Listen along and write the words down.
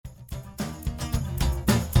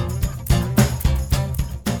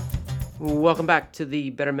Welcome back to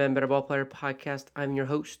the Better Men, Better Ball Player podcast. I'm your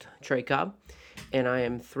host, Trey Cobb, and I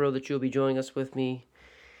am thrilled that you'll be joining us with me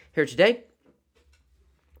here today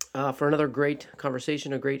for another great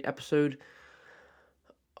conversation, a great episode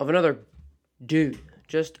of another dude,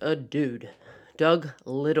 just a dude. Doug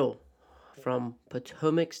Little from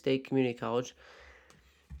Potomac State Community College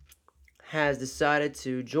has decided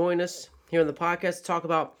to join us here on the podcast to talk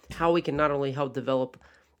about how we can not only help develop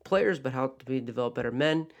players, but how to develop better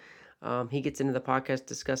men. He gets into the podcast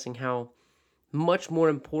discussing how much more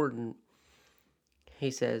important, he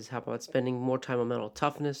says, how about spending more time on mental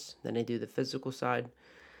toughness than they do the physical side.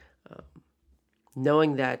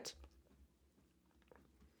 Knowing that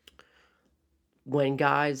when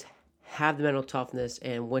guys have the mental toughness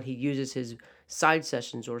and when he uses his side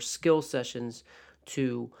sessions or skill sessions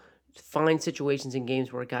to find situations in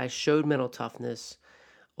games where guys showed mental toughness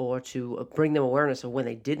or to bring them awareness of when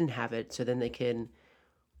they didn't have it so then they can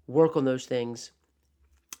work on those things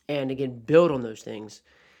and again build on those things.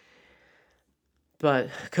 But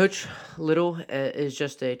Coach Little is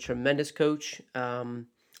just a tremendous coach. For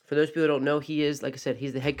those people who don't know, he is, like I said,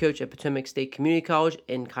 he's the head coach at Potomac State Community College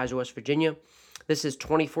in Kaiser, West Virginia. This is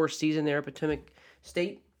 24th season there at Potomac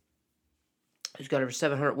State. He's got over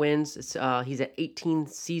 700 wins. He's at 18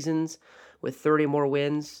 seasons with 30 more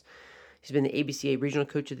wins. He's been the ABCA Regional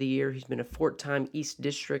Coach of the Year. He's been a 4-time East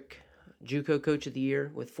District JUCO Coach of the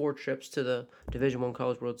Year with 4 trips to the Division I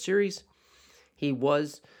College World Series. He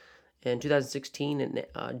was, in 2016, an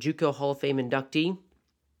JUCO Hall of Fame inductee.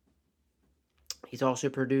 He's also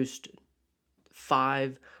produced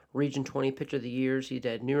 5 Region 20 Pitcher of the Years. He's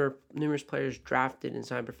had numerous players drafted and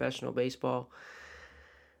signed professional baseball,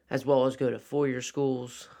 as well as go to 4-year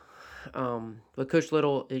schools. But Coach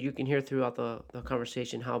Little, you can hear throughout the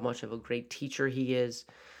conversation how much of a great teacher he is.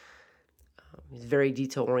 He's very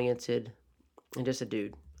detail-oriented and just a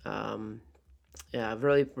dude.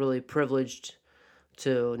 Really, really privileged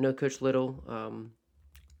to know Coach Little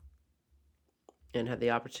and have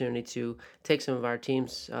the opportunity to take some of our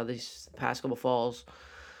teams these past couple falls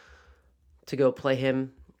to go play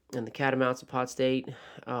him in the Catamounts at Pot State.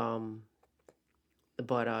 But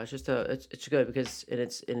it's just it's good because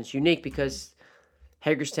it's unique because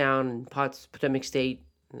Hagerstown and Potomac State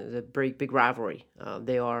is a big rivalry.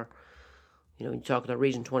 They are, when you talk about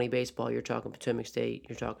Region 20 baseball, you're talking Potomac State,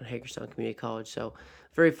 you're talking Hagerstown Community College. So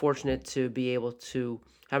very fortunate to be able to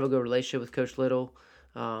have a good relationship with Coach Little.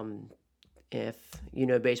 If you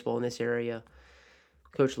know baseball in this area,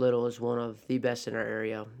 Coach Little is one of the best in our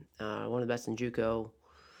area, one of the best in JUCO,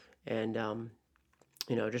 and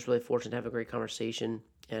just really fortunate to have a great conversation,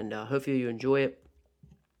 and hopefully you enjoy it.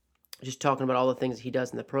 Just talking about all the things he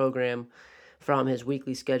does in the program, from his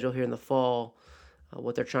weekly schedule here in the fall,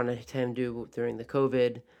 what they're trying to have him do during the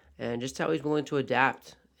COVID, and just how he's willing to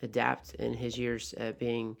adapt in his years at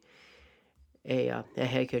being a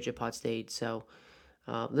head coach at Pot State. So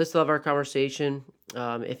let's love our conversation.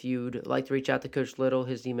 If you'd like to reach out to Coach Little,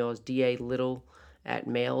 his email is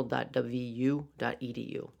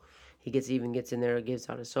dalittle@mail.wu.edu. He gets in there, gives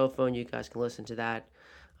out his cell phone. You guys can listen to that.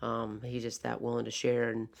 He's just that willing to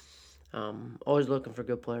share, and always looking for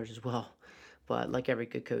good players as well. But like every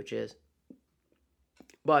good coach is.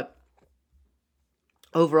 But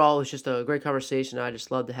overall, it's just a great conversation. I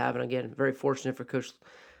just love to have it. Again, very fortunate for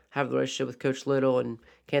have the relationship with Coach Little, and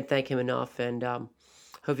can't thank him enough. And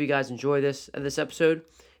hope you guys enjoy this episode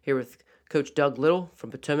here with Coach Doug Little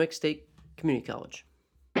from Potomac State Community College.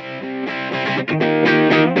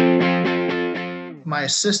 My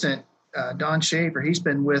assistant, Don Schaefer, he's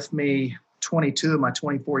been with me 22 of my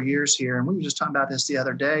 24 years here. And we were just talking about this the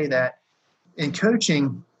other day, that in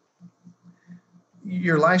coaching,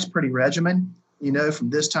 your life's pretty regimen.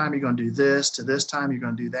 From this time you're going to do this to this time you're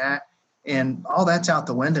going to do that. And all that's out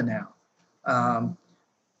the window now.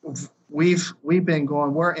 We've been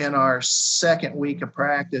going, we're in our second week of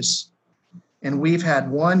practice, and we've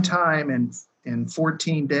had one time in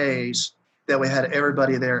 14 days that we had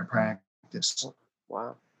everybody there at practice.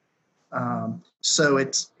 Wow. So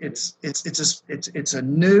it's a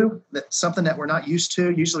new, something that we're not used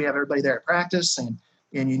to. Usually we have everybody there at practice, and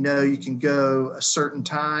you can go a certain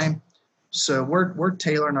time. So we're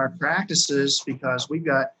tailoring our practices because we've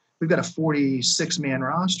got a 46-man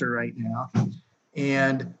roster right now,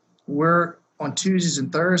 and we're on Tuesdays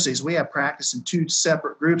and Thursdays. We have practice in 2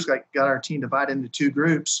 separate groups. Got our team divided into 2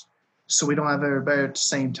 groups, so we don't have everybody at the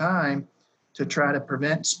same time to try to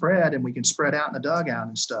prevent spread, and we can spread out in the dugout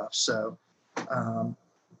and stuff. So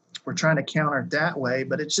we're trying to counter it that way,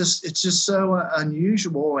 but it's just so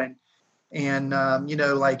unusual. And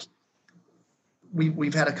like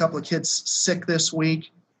we've had a couple of kids sick this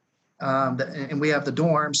week. and we have the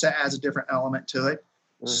dorms that adds a different element to it.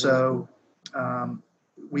 So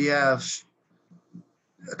we have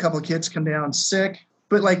a couple of kids come down sick.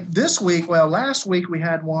 But like this week, well, last week we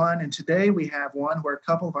had one, and today we have one where a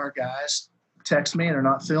couple of our guys text me and they're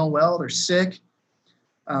not feeling well. They're sick,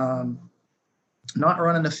 not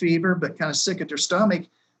running a fever, but kind of sick at their stomach.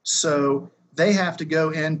 So they have to go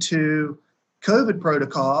into COVID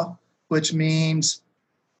protocol, which means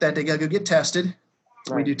that they got to go get tested.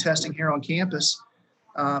 Right. We do testing here on campus.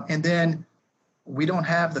 And then we don't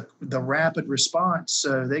have the rapid response.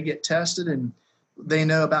 So they get tested and they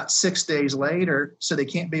know about 6 days later, so they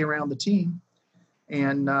can't be around the team.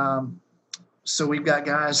 And so we've got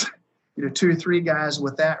guys, 2 or 3 guys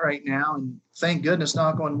with that right now. And thank goodness,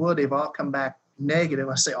 knock on wood, they've all come back negative.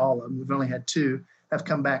 I say all of them. We've only had 2 have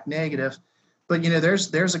come back negative. But,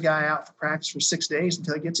 there's a guy out for practice for 6 days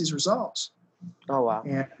until he gets his results. Oh, wow.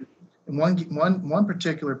 And one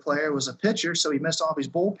particular player was a pitcher, so he missed all of his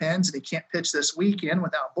bullpens, and he can't pitch this weekend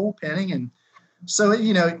without bullpenning. And so,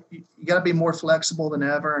 you got to be more flexible than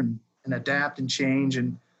ever and adapt and change.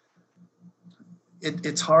 And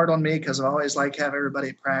it's hard on me because I always like have everybody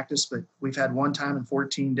at practice, but we've had one time in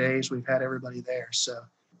 14 days, we've had everybody there. So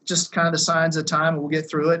just kind of the signs of time, we'll get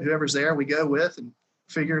through it. Whoever's there, we go with and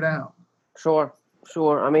figure it out. Sure.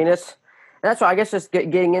 I mean, that's why I guess just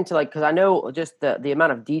getting into because I know just the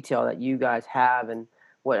amount of detail that you guys have and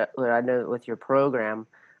what I know with your program.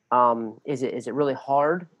 Is it really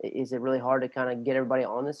hard? Is it really hard to kind of get everybody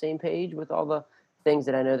on the same page with all the things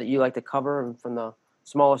that I know that you like to cover and from the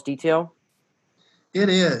smallest detail? It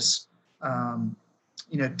is.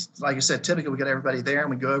 Like I said, typically we get everybody there and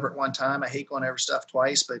we go over it one time. I hate going over stuff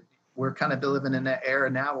twice, but we're kind of living in that era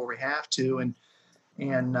now where we have to.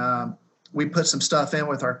 And we put some stuff in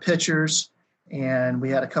with our pitchers, and we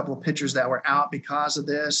had a couple of pitchers that were out because of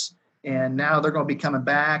this. And now they're going to be coming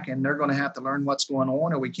back, and they're going to have to learn what's going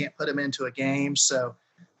on, or we can't put them into a game. So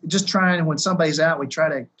just trying, when somebody's out, we try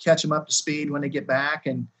to catch them up to speed when they get back.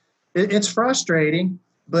 And it's frustrating,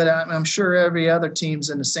 but I'm sure every other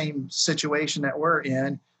team's in the same situation that we're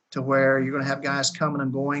in, to where you're going to have guys coming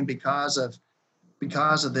and going because of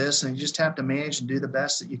this, and you just have to manage and do the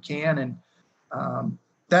best that you can. And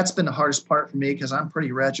that's been the hardest part for me because I'm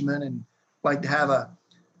pretty regimented and like to have a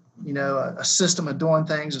system of doing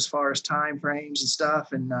things as far as time frames and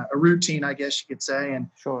stuff, and a routine, I guess you could say. And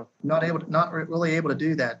sure, not really able to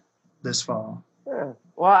do that this fall. Yeah.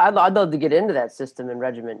 Well, I'd love to get into that system and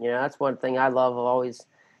regiment. That's one thing I love. I've always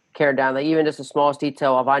cared down. Like even just the smallest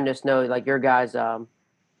detail of, I just know like your guys'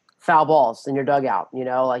 foul balls in your dugout.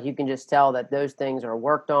 Like you can just tell that those things are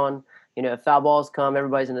worked on. If foul balls come,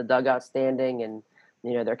 everybody's in the dugout standing and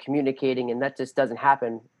they're communicating, and that just doesn't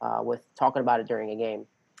happen with talking about it during a game.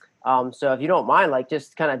 So if you don't mind, like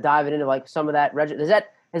just kind of diving into like some of that,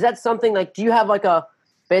 is that something like, do you have like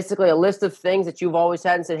basically a list of things that you've always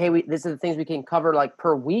had and said, hey, these are the things we can cover like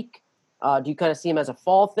per week? Do you kind of see them as a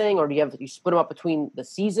fall thing, or do you split them up between the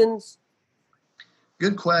seasons?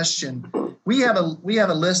 Good question. We have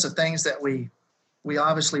a list of things that we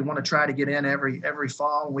obviously want to try to get in every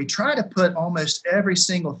fall. We try to put almost every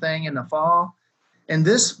single thing in the fall. And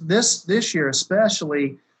this year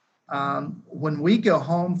especially, when we go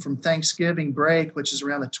home from Thanksgiving break, which is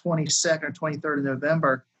around the 22nd or 23rd of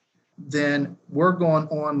November, then we're going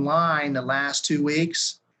online the last 2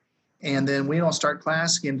 weeks. And then we don't start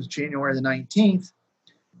class again until January the 19th.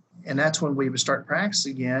 And that's when we would start practice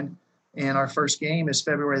again. And our first game is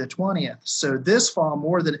February the 20th. So this fall,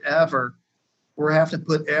 more than ever, we're having to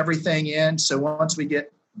put everything in. So once we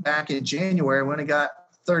get back in January, we only got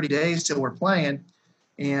 30 days till we're playing.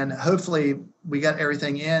 And hopefully we got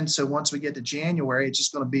everything in. So once we get to January, it's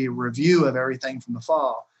just going to be a review of everything from the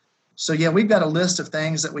fall. So, yeah, we've got a list of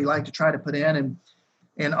things that we like to try to put in.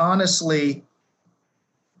 And honestly,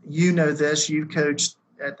 this, you've coached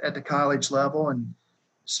at the college level and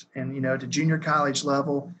at the junior college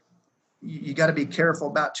level, you got to be careful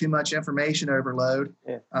about too much information overload.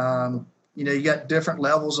 Yeah. You got different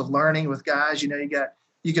levels of learning with guys.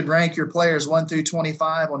 You could rank your players 1 through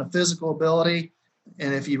 25 on a physical ability.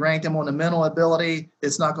 And if you rank them on the mental ability,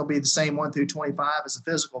 it's not going to be the same 1 through 25 as the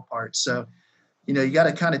physical part. So, you got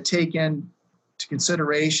to kind of take into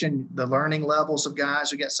consideration the learning levels of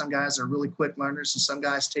guys. We got some guys that are really quick learners, and some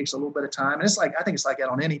guys takes a little bit of time. And I think it's like that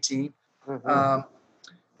on any team. Mm-hmm.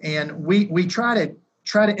 And we try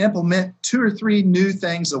to implement 2 or 3 new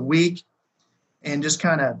things a week, and just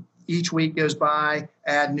kind of each week goes by,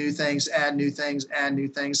 add new things. And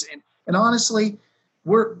honestly,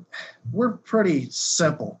 we're pretty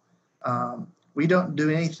simple. We don't do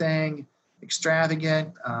anything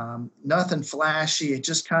extravagant, nothing flashy. It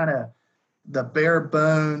just kind of the bare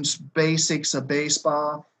bones basics of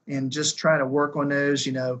baseball and just try to work on those.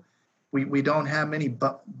 We don't have many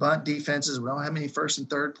bunt defenses. We don't have many first and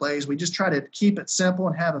third plays. We just try to keep it simple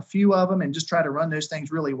and have a few of them and just try to run those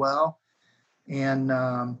things really well. And,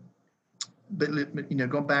 but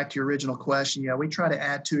going back to your original question, we try to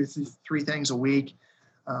add 2 or 3 things a week.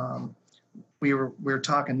 We were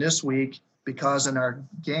talking this week because in our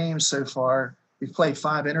games so far, we've played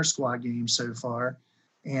 5 inter-squad games so far,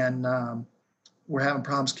 and we're having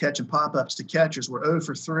problems catching pop-ups to catchers. We're 0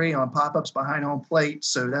 for 3 on pop-ups behind home plate,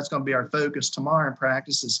 so that's going to be our focus tomorrow in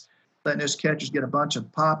practice is letting those catchers get a bunch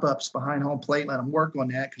of pop-ups behind home plate, let them work on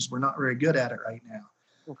that because we're not very good at it right now.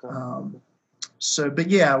 Okay. But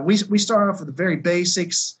yeah, we start off with the very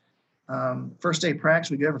basics. First day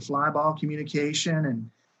practice, we go over fly ball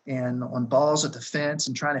communication and on balls at the fence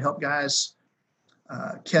and trying to help guys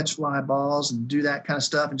catch fly balls and do that kind of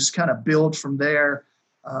stuff and just kind of build from there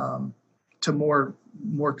to more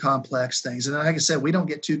complex things. And like I said, we don't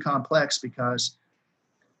get too complex because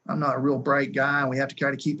I'm not a real bright guy and we have to try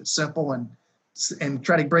to keep it simple and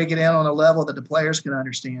try to break it in on a level that the players can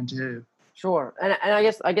understand too. Sure. And I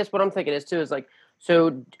guess what I'm thinking is too is like,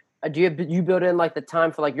 so do you build in like the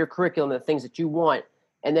time for like your curriculum, the things that you want,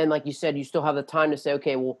 and then like you said, you still have the time to say,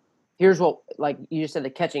 okay, well, here's what, like you just said, the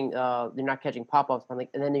catching, you're not catching pop-ups, and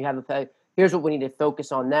then you have here's what we need to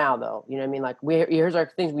focus on now, though. You know what I mean? Like here's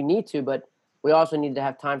our things we need to, but we also need to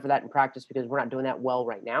have time for that in practice because we're not doing that well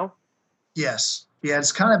right now. Yes. Yeah.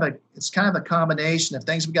 It's kind of a combination of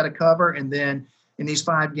things we got to cover. And then in these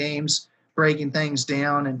 5 games, breaking things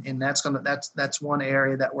down. And that's one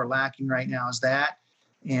area that we're lacking right now is that.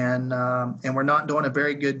 And we're not doing a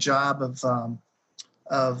very good job of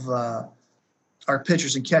our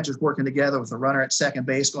pitchers and catchers working together with the runner at second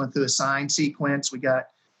base, going through a sign sequence. We got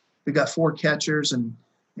 4 catchers and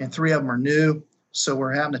 3 of them are new. So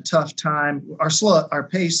we're having a tough time. Our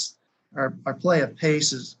pace of play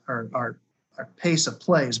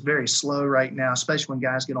is very slow right now, especially when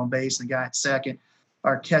guys get on base and the guy at second.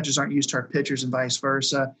 Our catchers aren't used to our pitchers and vice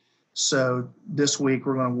versa. So this week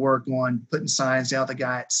we're going to work on putting signs down with the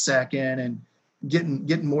guy at second and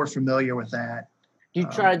getting more familiar with that. Do you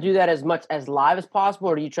try to do that as much as live as possible,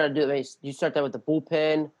 or do you try to do you start that with the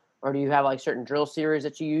bullpen, or do you have like certain drill series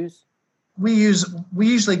that you use? We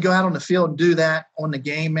usually go out on the field and do that on the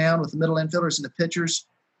game mound with the middle infielders and the pitchers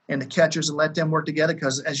and the catchers and let them work together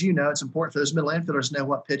because, as you know, it's important for those middle infielders to know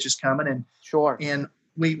what pitch is coming. And sure. And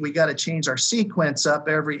we got to change our sequence up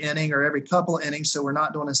every inning or every couple of innings so we're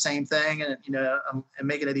not doing the same thing and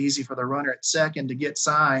making it easy for the runner at second to get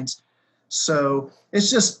signs. So it's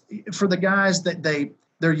just for the guys that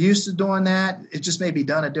they're used to doing that. It just may be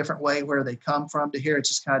done a different way where they come from to here. It's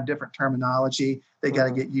just kind of different terminology they got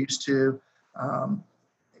to get used to.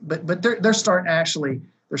 But they're starting to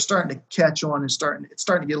catch on and it's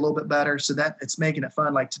starting to get a little bit better. So that it's making it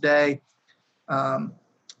fun. Like today,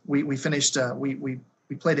 we finished we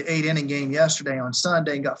played an 8-inning game yesterday on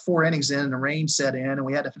Sunday and got 4 innings in and the rain set in and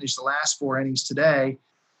we had to finish the last 4 innings today.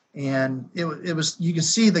 And it was you can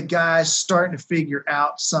see the guys starting to figure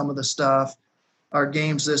out some of the stuff. Our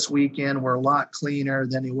games this weekend were a lot cleaner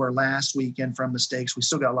than they were last weekend from mistakes. We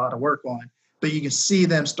still got a lot of work on, but you can see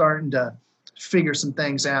them starting to figure some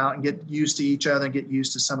things out and get used to each other and get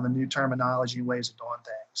used to some of the new terminology and ways of doing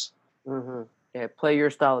things. Mm-hmm. Yeah, play your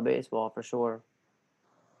style of baseball for sure.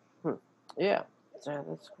 Yeah,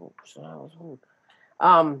 that's cool.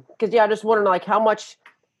 Because I just wondering like how much,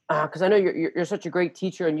 because I know you're such a great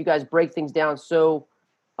teacher and you guys break things down so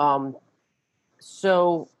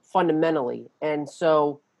fundamentally, and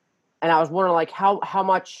I was wondering like how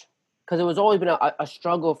much, because it was always been a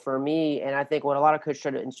struggle for me, and I think what a lot of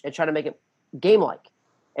coaches try to make it game like.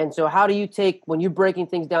 And so how do you take when you're breaking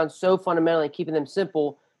things down so fundamentally, keeping them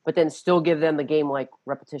simple, but then still give them the game like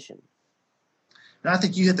repetition? And I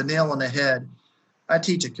think you hit the nail on the head. I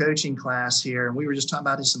teach a coaching class here, and we were just talking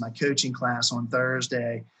about this in my coaching class on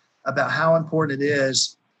Thursday about how important it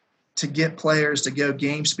is to get players to go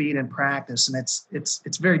game speed in practice. And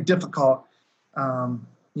it's very difficult.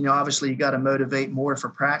 Obviously you got to motivate more for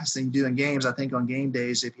practice than you do in games. I think on game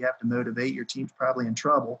days, if you have to motivate, your team's probably in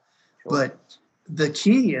trouble. Sure. But the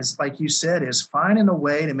key is, like you said, is finding a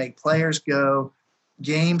way to make players go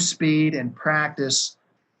game speed in practice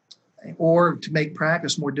or to make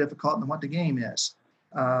practice more difficult than what the game is.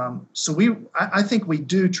 So I think we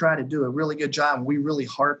do try to do a really good job, and we really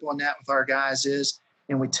harp on that with our guys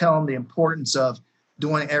and we tell them the importance of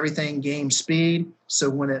doing everything game speed. So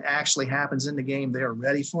when it actually happens in the game, they're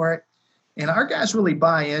ready for it. And our guys really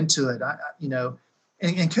buy into it.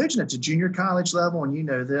 And coaching at the junior college level, and you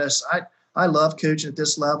know this, I love coaching at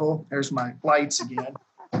this level. There's my lights again.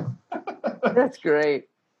 That's great.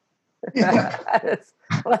 Yeah,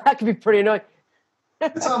 Well, that could be pretty annoying.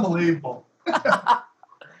 it's unbelievable.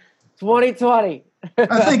 2020.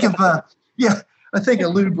 I think of I think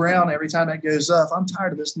of Lou Brown every time that goes up. I'm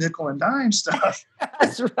tired of this nickel and dime stuff.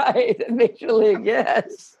 That's right. Major League,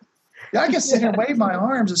 yes. Yeah, I can sit here and wave my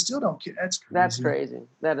arms and still don't care. That's crazy. That's crazy.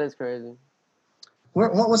 That is crazy.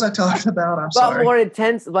 What was I talking about? I'm But sorry. more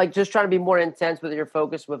intense, like just trying to be more intense with your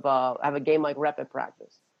focus with have a game like rep at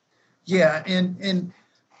practice. Yeah, and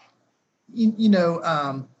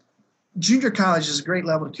junior college is a great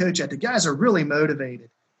level to coach at. The guys are really motivated.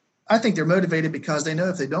 I think they're motivated because they know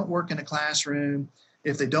if they don't work in a classroom,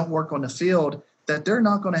 if they don't work on the field, that they're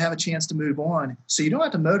not going to have a chance to move on. So you don't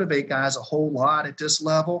have to motivate guys a whole lot at this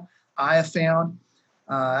level. I have found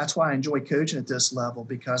that's why I enjoy coaching at this level,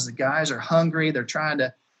 because the guys are hungry. They're trying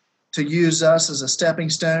to use us as a stepping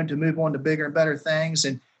stone to move on to bigger and better things.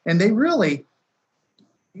 And they really,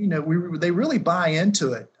 they really buy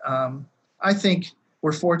into it. I think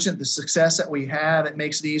we're fortunate the success that we have. It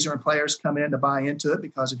makes it easier when players come in to buy into it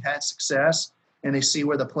because it had success and they see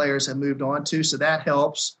where the players have moved on to. So that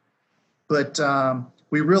helps. But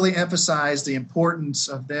we really emphasize the importance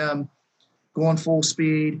of them going full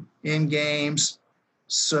speed in games.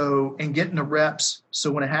 And getting the reps.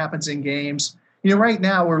 So when it happens in games, right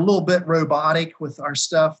now we're a little bit robotic with our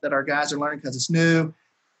stuff that our guys are learning because it's new.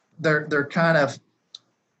 They're kind of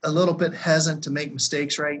a little bit hesitant to make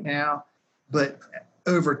mistakes right now, but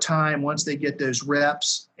over time, once they get those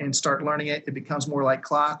reps and start learning it, it becomes more like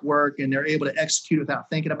clockwork and they're able to execute without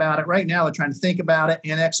thinking about it. Right now, they're trying to think about it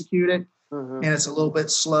and execute it, and it's a little bit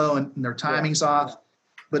slow and their timing's off.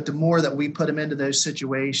 But the more that we put them into those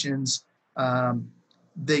situations,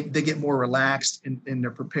 they get more relaxed and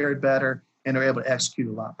they're prepared better and they're able to execute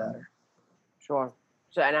a lot better. Sure.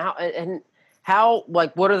 So how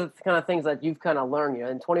like what are the kind of things that you've kind of learned?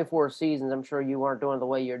 In 24 seasons, I'm sure you weren't doing it the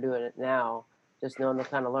way you're doing it now. Just knowing the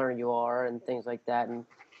kind of learner you are and things like that. And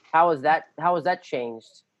how has that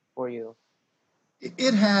changed for you?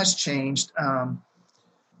 It has changed. In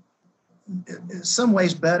some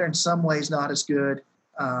ways better, in some ways not as good.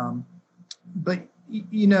 But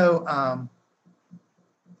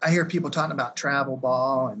I hear people talking about travel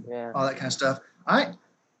ball and all that kind of stuff. I'm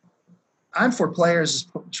for players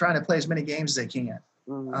trying to play as many games as they can.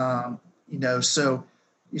 So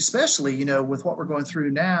especially, with what we're going through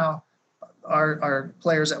now, our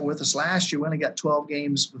players that were with us last year, we only got 12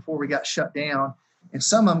 games before we got shut down. And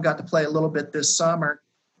some of them got to play a little bit this summer.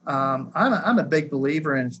 I'm a big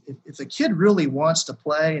believer in if a kid really wants to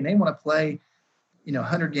play and they want to play,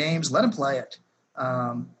 100 games, let them play it.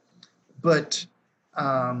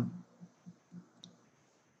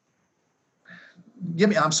 Get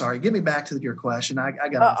me back to your question. I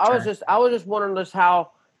got. I was just wondering just how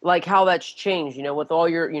that's changed. With all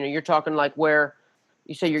your, you're talking like where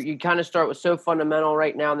you say you kind of start with so fundamental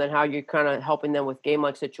right now, and then how you're kind of helping them with game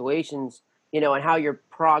like situations, and how your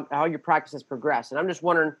practice has progressed. And I'm just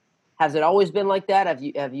wondering, has it always been like that?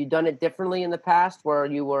 Have you done it differently in the past where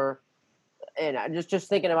you were? And I'm just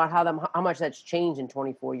thinking about how much that's changed in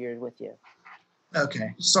 24 years with you.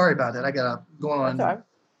 Okay, sorry about that. I got to go on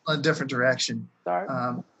a different direction. Sorry.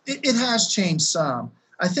 It has changed some.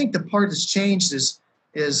 I think the part that's changed is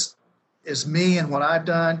me and what I've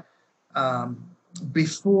done.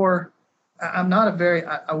 Before, I'm not a very.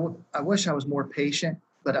 I wish I was more patient,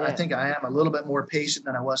 but I think I am a little bit more patient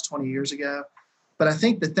than I was 20 years ago. But I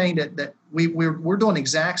think the thing that we're doing the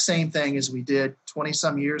exact same thing as we did 20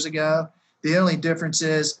 some years ago. The only difference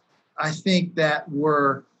is I think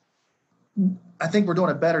we're doing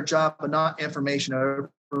a better job of not information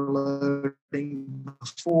overloading.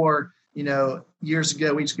 Before, years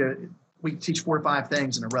ago, we teach 4 or 5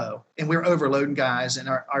 things in a row, and we were overloading guys. And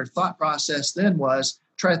our thought process then was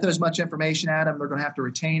try to throw as much information at them. They're going to have to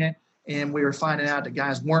retain it. And we were finding out that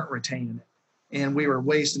guys weren't retaining it. And we were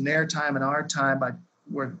wasting their time and our time by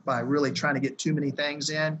really trying to get too many things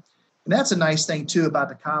in. And that's a nice thing, too, about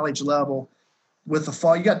the college level. With the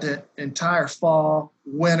fall, you got the entire fall,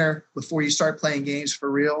 winter before you start playing games for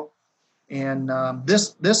real. And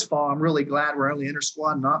this fall, I'm really glad we're only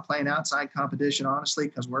inter-squad, not playing outside competition, honestly,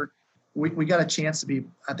 because we got a chance to be,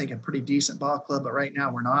 I think, a pretty decent ball club, but right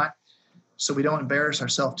now we're not. So we don't embarrass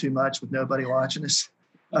ourselves too much with nobody watching us.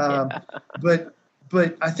 But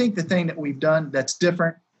I think the thing that we've done that's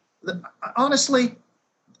different, honestly,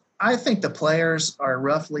 I think the players are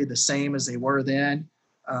roughly the same as they were then.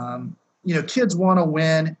 Kids want to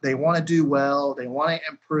win. They want to do well. They want to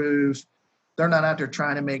improve. They're not out there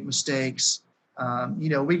trying to make mistakes.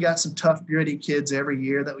 We got some tough, gritty kids every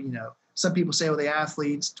year that, some people say, well, the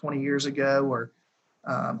athletes 20 years ago were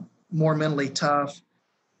more mentally tough.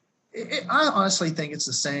 I honestly think it's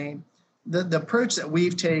the same. The approach that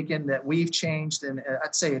we've taken, that we've changed, and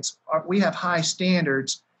I'd say we have high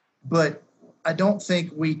standards, but I don't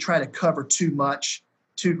think we try to cover too much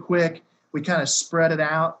too quick. We kind of spread it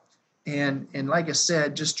out, and like I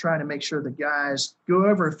said, just trying to make sure the guys go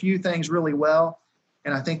over a few things really well,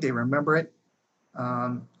 and I think they remember it.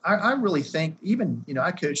 I really think, even,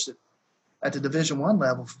 I coached at the Division I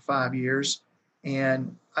level for 5 years,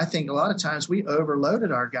 and I think a lot of times we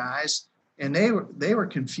overloaded our guys, and they were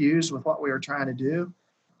confused with what we were trying to do.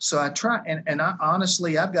 So I try, and I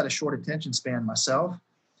honestly, I've got a short attention span myself,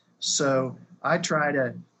 so I try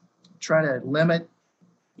to limit,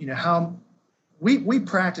 how we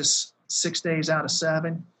practice 6 days out of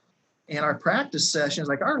 7, and our practice sessions,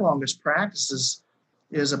 like our longest practices,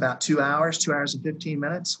 is about 2 hours, 2 hours and 15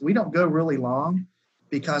 minutes. We don't go really long,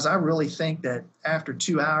 because I really think that after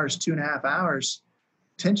 2 hours, 2.5 hours,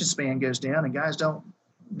 attention span goes down, and guys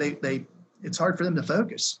it's hard for them to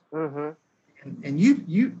focus. Mm-hmm. And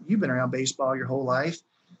you've been around baseball your whole life.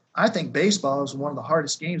 I think baseball is one of the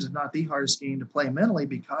hardest games, if not the hardest game to play mentally,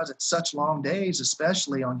 because it's such long days,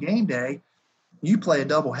 especially on game day. You play a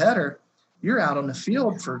doubleheader, you're out on the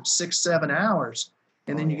field for 6-7 hours,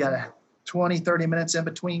 and then you got 20, 30 minutes in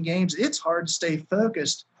between games. It's hard to stay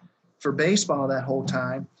focused for baseball that whole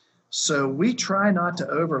time. So we try not to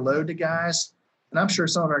overload the guys. And I'm sure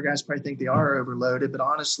some of our guys probably think they are overloaded, but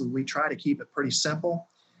honestly, we try to keep it pretty simple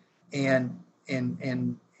and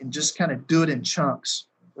just kind of do it in chunks.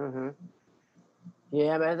 Mm-hmm.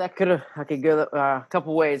 Yeah, man, I could go a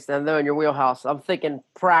couple ways then, though, in your wheelhouse. I'm thinking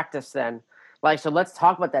practice then. Like, so let's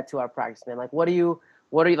talk about that 2-hour practice, man. Like, what are you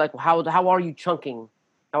like, how are you chunking?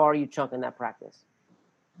 How are you chunking that practice?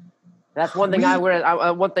 That's one thing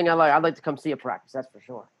one thing I like. I'd like to come see a practice. That's for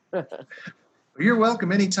sure. You're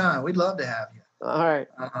welcome anytime. We'd love to have you. All right.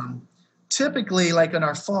 Typically, like in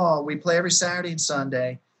our fall, we play every Saturday and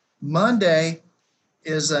Sunday. Monday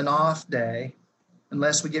is an off day,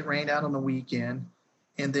 unless we get rained out on the weekend.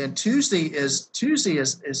 And then Tuesday is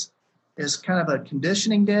kind of a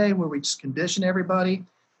conditioning day where we just condition everybody,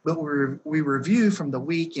 but we review from the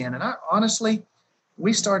weekend. And honestly,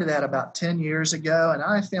 we started that about 10 years ago, and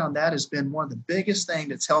I found that has been one of the biggest things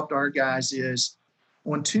that's helped our guys. Is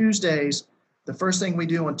on Tuesdays, the first thing we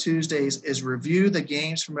do on Tuesdays is review the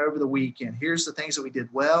games from over the weekend. Here's the things that we did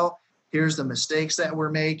well. Here's the mistakes that we're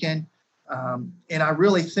making. And I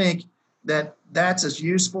really think that that's as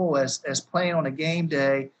useful as playing on a game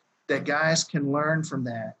day, that guys can learn from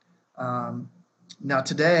that. Now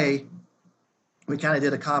today, we kind of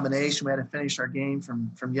did a combination. We had to finish our game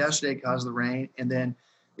from yesterday because of the rain, and then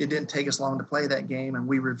it didn't take us long to play that game, and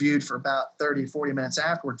we reviewed for about 30, 40 minutes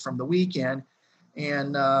afterward from the weekend.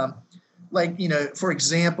 And for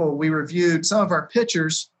example, we reviewed some of our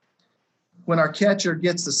pitchers. When our catcher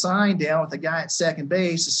gets the sign down with the guy at second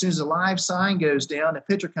base, as soon as the live sign goes down, the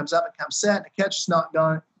pitcher comes up and comes set, and the catcher's not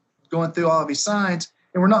going through all of his signs,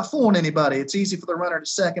 and we're not fooling anybody. It's easy for the runner to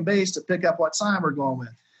second base to pick up what sign we're going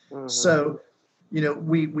with. Mm-hmm. So,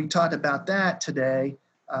 we talked about that today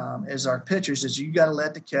as our pitchers, is you got to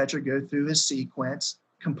let the catcher go through his sequence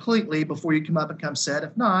completely before you come up and come set.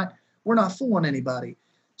 If not, we're not fooling anybody.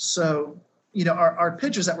 So, our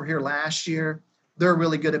pitchers that were here last year, they're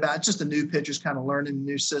really good about it. Just the new pitchers kind of learning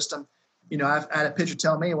the new system. I've had a pitcher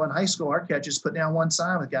tell me, in high school, our catchers put down one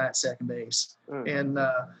sign with a guy at second base. Mm. And,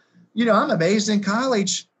 I'm amazed in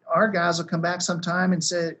college, our guys will come back sometime and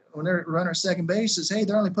say, when they're running second base, says, hey,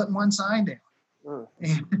 they're only putting one sign down.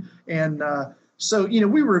 Mm. So,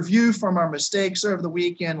 we review from our mistakes over the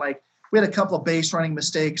weekend. Like, we had a couple of base running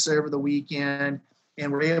mistakes over the weekend,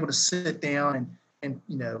 and we're able to sit down and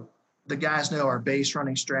the guys know our base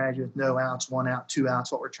running strategy with no outs, 1 out, 2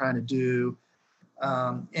 outs, what we're trying to do.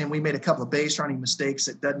 And we made a couple of base running mistakes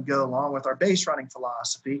that doesn't go along with our base running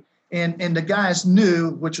philosophy. And the guys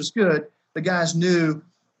knew, which was good, the guys knew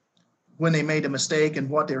when they made a mistake and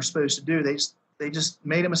what they were supposed to do. They just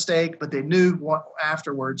made a mistake, but they knew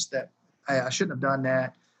afterwards that I shouldn't have done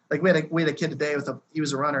that. Like we had a kid today he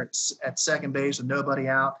was a runner at second base with nobody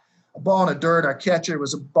out. A ball in the dirt,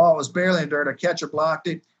 the ball was barely in the dirt, our catcher blocked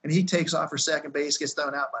it, and he takes off for second base, gets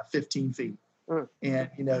thrown out by 15 feet. Mm.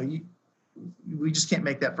 And, we just can't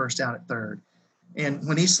make that first out at third. And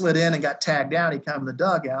when he slid in and got tagged out, he came in the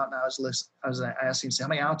dugout, and I was asking him, how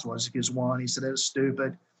many outs was it? He goes, 1. He said, it was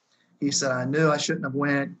stupid. He said, I knew I shouldn't have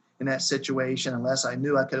went in that situation unless I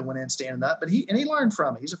knew I could have went in standing up. But he learned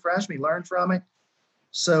from it. He's a freshman. He learned from it.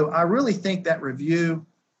 So I really think that review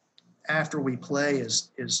after we play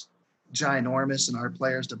is ginormous in our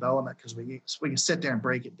players' development, because we can sit there and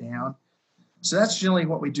break it down. So that's generally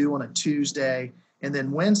what we do on a Tuesday. And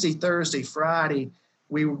then Wednesday, Thursday, Friday,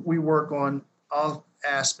 we work on all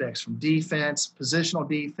aspects from defense, positional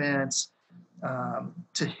defense,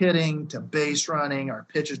 to hitting, to base running, our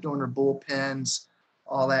pitchers doing their bullpens,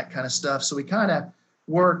 all that kind of stuff. So we kind of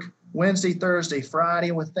work Wednesday, Thursday,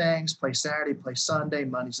 Friday with things, play Saturday, play Sunday,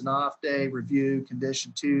 Monday's an off day, review,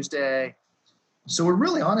 condition Tuesday. So we're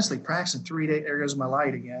really honestly practicing 3 days. There goes my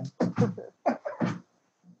light again.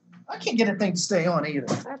 I can't get a thing to stay on either.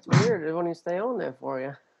 That's weird. It won't even stay on there for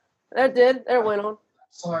you. That did. There it went on.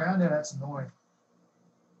 Sorry, I know that's annoying.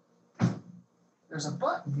 There's a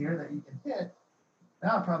button here that you can hit.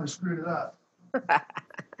 Now I probably screwed it up.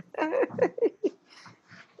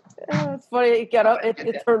 It's funny. It got up.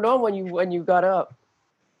 It turned on when you got up.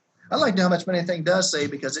 I like to know how much anything does say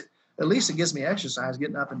because at least it gives me exercise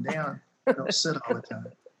getting up and down. I don't sit all the time.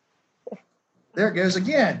 There it goes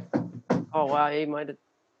again. Oh wow, he might have.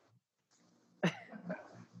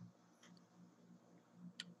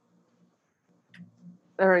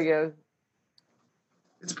 There we go.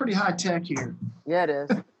 It's pretty high tech here. Yeah, it is.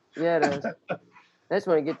 Yeah, it is. I just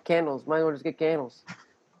want to get candles. Might as well just get candles.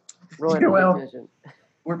 Really, well,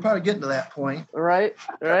 we're probably getting to that point. Right.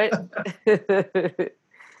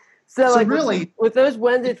 So like really, with those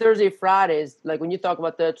Wednesday, Thursday, Fridays, like when you talk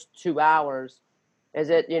about those 2 hours, is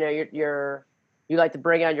it, you like to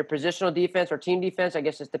bring out your positional defense or team defense? I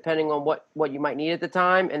guess it's depending on what you might need at the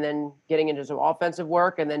time, and then getting into some offensive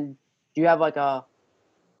work. And then do you have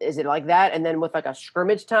is it like that? And then with like a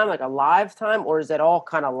scrimmage time, like a live time, or is it all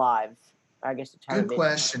kind of live? I guess. Good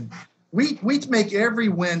question. We make every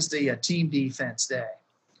Wednesday a team defense day.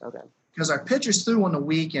 Okay. Because our pitchers threw on the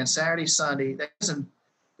weekend, Saturday, Sunday.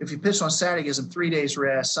 If you pitch on Saturday, it gives them 3 days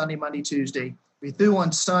rest, Sunday, Monday, Tuesday. We threw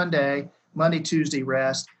on Sunday, Monday, Tuesday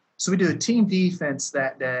rest. So we do a team defense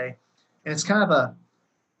that day. And it's kind of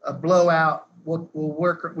a blowout.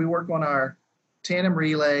 We work on our tandem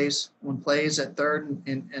relays when plays at third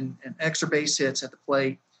and extra base hits at the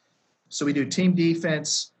plate. So we do team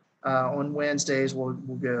defense on Wednesdays. We'll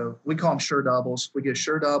go, we call them sure doubles. We go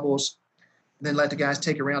sure doubles, and then let the guys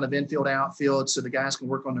take a round of infield, outfield, so the guys can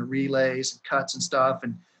work on the relays and cuts and stuff.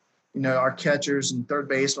 And, our catchers and third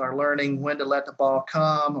basemen are learning when to let the ball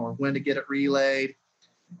come or when to get it relayed.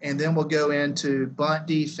 And then we'll go into bunt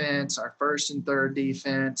defense, our first and third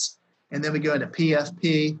defense, and then we go into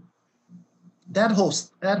PFP. That whole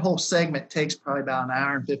segment takes probably about an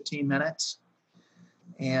hour and 15 minutes.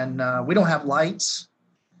 And we don't have lights.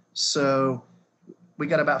 So we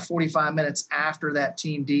got about 45 minutes after that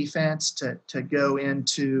team defense to go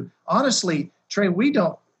into. Honestly, Trey, we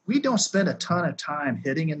don't spend a ton of time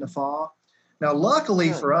hitting in the fall. Now,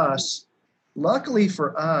 luckily for us, we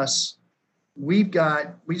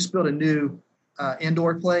just built a new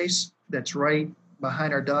indoor place that's right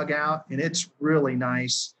behind our dugout, and it's really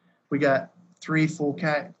nice. We got 3 full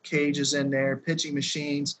cages in there, pitching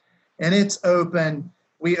machines, and it's open.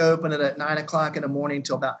 We open it at 9 o'clock in the morning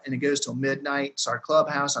and it goes till midnight. So our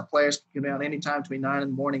clubhouse, our players can come out anytime between 9 in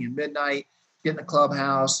the morning and midnight, get in the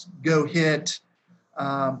clubhouse, go hit.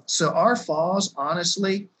 So our falls,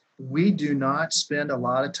 honestly, we do not spend a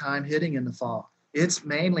lot of time hitting in the fall. It's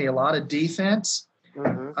mainly a lot of defense.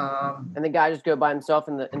 Mm-hmm. And the guy just go by himself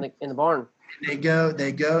in the barn. They go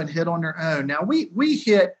and hit on their own. Now we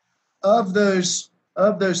hit of those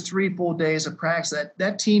 3 full days of practice,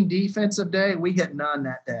 that team defensive day, we hit none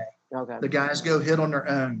that day. Okay. The guys go hit on their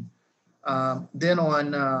own. Then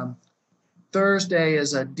on Thursday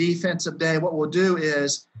is a defensive day. What we'll do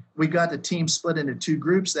is we got the team split into 2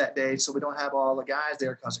 groups that day, so we don't have all the guys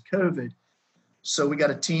there because of COVID. So we got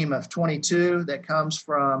a team of 22 that comes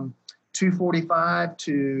from 2:45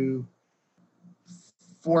 to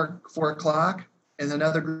 4 o'clock, and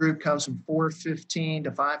another group comes from 4:15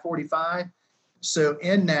 to 5:45. So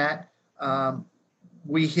in that,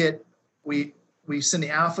 we send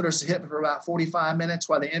the outfielders to hit for about 45 minutes,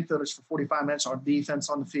 while the infielders for 45 minutes are defense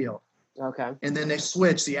on the field. Okay. And then they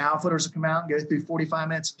switch. The outfielders will come out and go through 45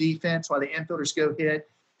 minutes of defense while the infielders go hit.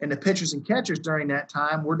 And the pitchers and catchers during that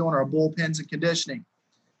time, we're doing our bullpens and conditioning.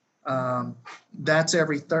 That's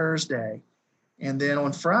every Thursday. And then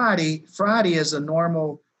on Friday is a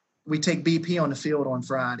normal, we take BP on the field on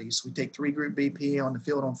Fridays. We take 3-group BP on the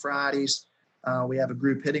field on Fridays. We have a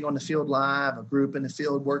group hitting on the field live, a group in the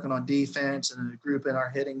field working on defense, and a group in our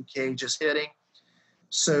hitting cages hitting.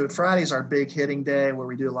 So Friday's our big hitting day where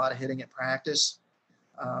we do a lot of hitting at practice.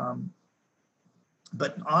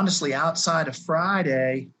 But honestly, outside of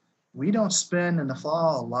Friday, we don't spend in the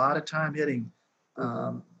fall a lot of time hitting.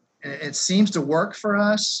 It seems to work for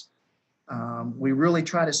us. We really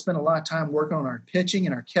try to spend a lot of time working on our pitching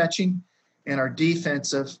and our catching and our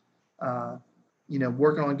defensive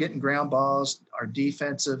working on getting ground balls, our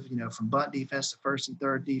defensive, from bunt defense to first and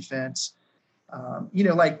third defense.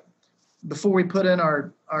 Like before we put in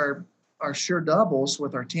our sure doubles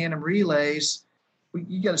with our tandem relays,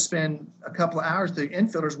 you got to spend a couple of hours, the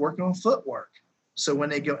infielders working on footwork. So when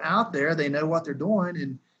they go out there, they know what they're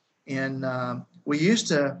doing. And we used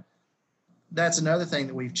to, that's another thing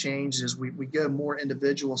that we've changed is we go more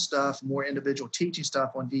individual stuff, more individual teaching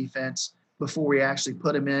stuff on defense before we actually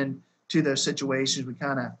put them in to those situations. We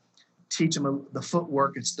kind of teach them the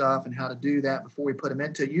footwork and stuff and how to do that before we put them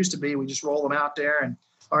into it. Used to be we just roll them out there and,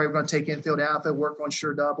 all right, we're going to take infield, outfield, work on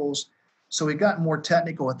sure doubles. So we got more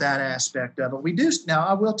technical with that aspect of it. We do now.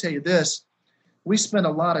 I will tell you this: we spend a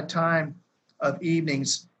lot of time of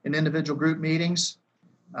evenings in individual group meetings.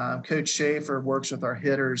 Coach Schaefer works with our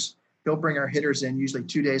hitters. He'll bring our hitters in usually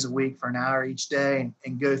 2 days a week for an hour each day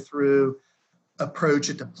and go through approach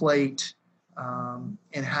at the plate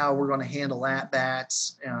and how we're going to handle at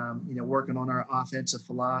bats. Working on our offensive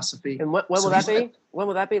philosophy. And when will that be? When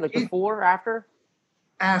will that be? Like before, after?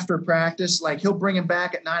 After practice, like he'll bring him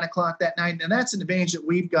back at 9:00 that night. And that's an advantage that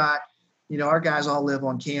we've got. Our guys all live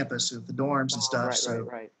on campus with the dorms and stuff.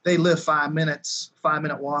 Right. They live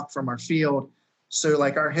 5-minute walk from our field. So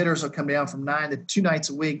like our hitters will come down from 2 nights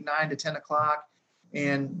a week, 9 to 10 o'clock,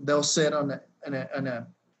 and they'll sit on a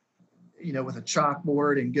with a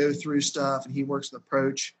chalkboard and go through stuff, and he works the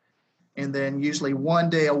approach. And then usually one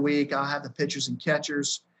day a week, I'll have the pitchers and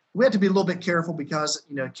catchers. We have to be a little bit careful because,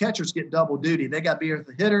 catchers get double duty. They got to be with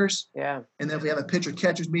the hitters. Yeah. And then if we have a pitcher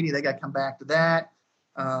catchers meeting, they got to come back to that.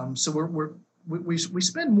 So we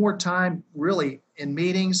spend more time really in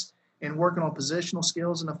meetings and working on positional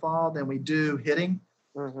skills in the fall than we do hitting.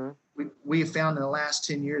 Mm-hmm. We have found in the last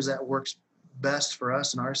 10 years that works best for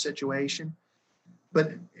us in our situation.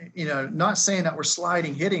 But, not saying that we're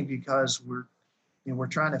sliding hitting because we're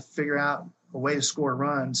trying to figure out a way to score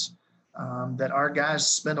runs. That our guys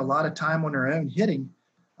spend a lot of time on their own hitting,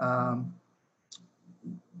 and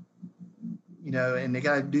they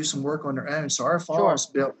got to do some work on their own. So our fall is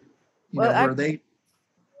built, where they.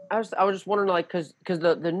 I was just wondering, like, because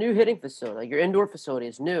the new hitting facility, like your indoor facility,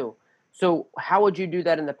 is new. So how would you do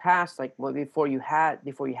that in the past, like before you had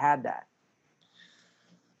that?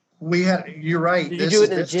 You're right. Did you do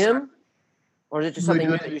it in the gym, or is it just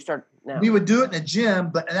something that you start now? We would do it in the gym,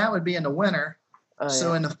 but that would be in the winter.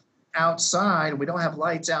 So in the outside, we don't have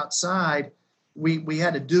lights outside. We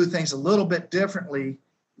had to do things a little bit differently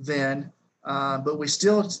then, but we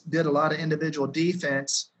still did a lot of individual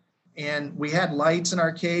defense, and we had lights in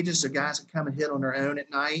our cages so guys could come and hit on their own at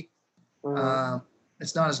night. Mm-hmm.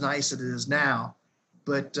 It's not as nice as it is now,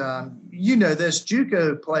 but this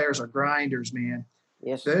JUCO players are grinders, man.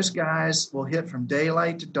 Yes. Those guys will hit from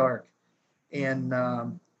daylight to dark, and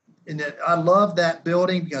I love that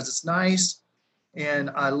building because it's nice. And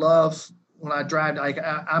I love when I drive,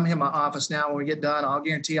 I'm in my office now. When we get done, I'll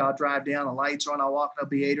guarantee I'll drive down, the lights are on, I'll walk, there'll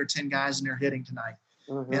be 8 or 10 guys in there hitting tonight.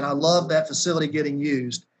 Mm-hmm. And I love that facility getting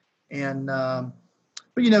used. And,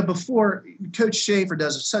 but before, Coach Schaefer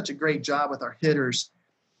does such a great job with our hitters.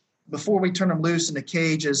 Before we turn them loose in the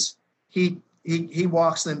cages, he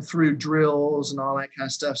walks them through drills and all that kind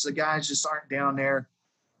of stuff. So the guys just aren't down there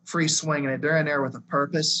free swinging it. They're in there with a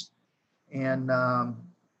purpose. And,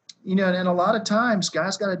 and a lot of times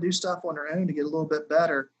guys got to do stuff on their own to get a little bit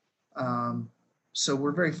better. So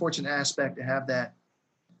we're very fortunate aspect to have that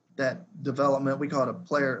development. We call it a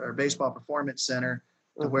player or baseball performance center,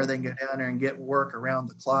 to where they can go down there and get work around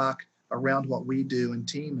the clock, around what we do in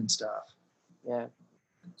team and stuff. Yeah.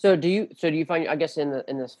 So do you find, I guess in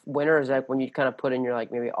this winter, is that when you kind of put in your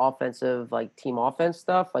like maybe offensive, like team offense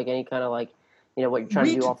stuff, like any kind of like, what you're trying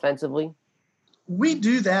to do offensively? We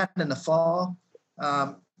do that in the fall.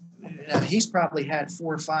 He's probably had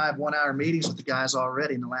 4 or 5 1-hour meetings with the guys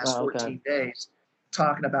already in the last 14 days,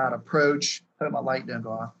 talking about approach. Hope my light don't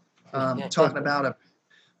go off. Talking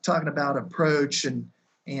about approach and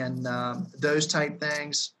those type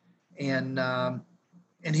things, and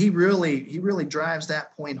he really drives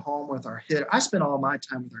that point home with our hitter. I spend all my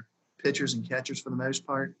time with our pitchers and catchers for the most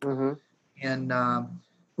part, and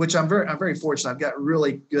which I'm very fortunate. I've got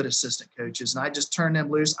really good assistant coaches, and I just turn them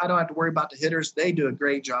loose. I don't have to worry about the hitters. They do a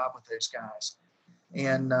great job with those guys.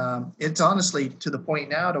 And it's honestly to the point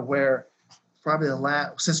now to where probably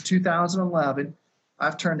since 2011,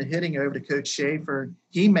 I've turned the hitting over to Coach Schaefer.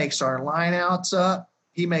 He makes our lineouts up.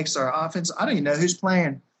 He makes our offense. I don't even know who's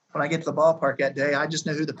playing when I get to the ballpark that day. I just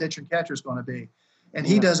know who the pitcher and catcher is going to be. And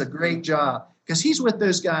he does a great job because he's with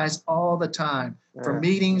those guys all the time, from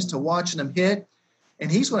meetings to watching them hit.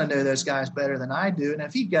 And he's going to know those guys better than I do. And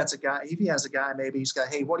if he has a guy, maybe he's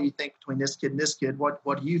got, hey, what do you think between this kid and this kid? What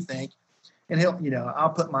do you think? and I'll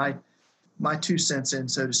put my 2 cents in,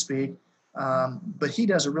 so to speak. But he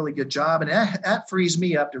does a really good job, and that frees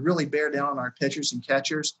me up to really bear down on our pitchers and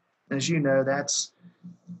catchers. And as you know, that's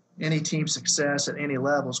any team's success at any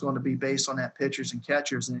level is going to be based on that pitchers and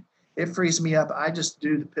catchers, and it frees me up. I just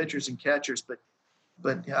do the pitchers and catchers, but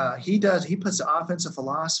he puts the offensive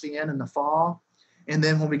philosophy in the fall, and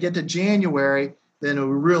then when we get to January, then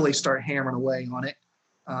we really start hammering away on it.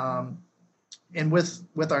 And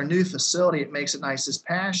with our new facility, it makes it nice. This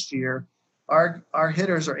past year, our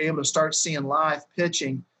hitters are able to start seeing live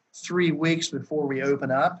pitching 3 weeks before we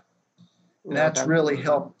open up. And that's really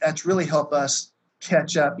helped us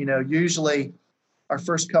catch up. Usually our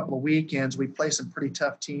first couple of weekends, we play some pretty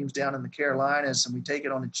tough teams down in the Carolinas and we take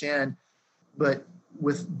it on the chin. But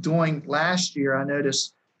with doing last year, I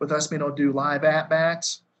noticed with us being able to do live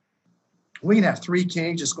at-bats, we can have 3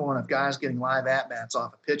 cages going of guys getting live at-bats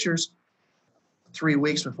off of pitchers 3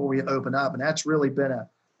 weeks before we open up. And that's really been a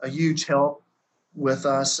huge help with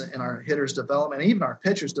us in our hitters development, and even our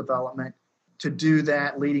pitchers development, to do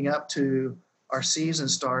that leading up to our season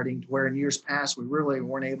starting, where in years past we really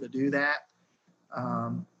weren't able to do that.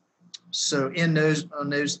 So on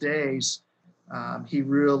those days, he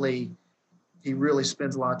really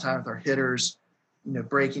spends a lot of time with our hitters,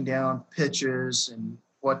 breaking down pitches and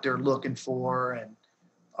what they're looking for and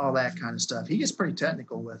all that kind of stuff. He gets pretty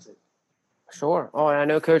technical with it. Sure. Oh, and I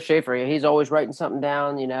know Coach Schaefer. He's always writing something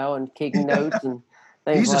down, and taking notes and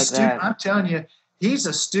things like that. I'm telling you, he's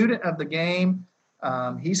a student of the game.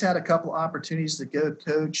 He's had a couple opportunities to go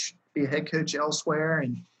be a head coach elsewhere,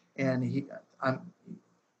 and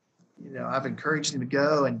I've encouraged him to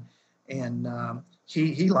go, and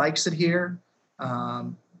he likes it here.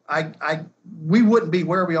 We wouldn't be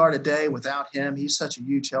where we are today without him. He's such a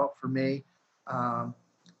huge help for me.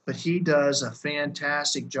 But he does a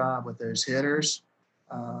fantastic job with those hitters.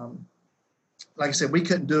 Like I said, we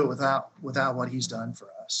couldn't do it without what he's done for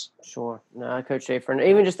us. Sure. No, Coach Schaefer, and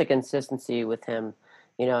even just the consistency with him,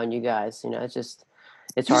 and you guys,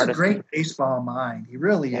 it's hard. He's a great baseball mind. He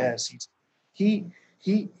really is. He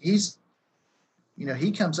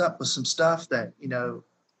comes up with some stuff that,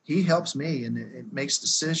 he helps me, and it makes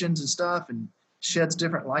decisions and stuff and sheds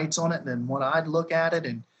different lights on it than when I'd look at it.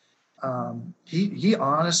 And he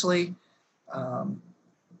honestly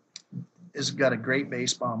has got a great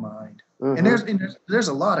baseball mind. Mm-hmm. And there's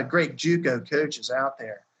a lot of great JUCO coaches out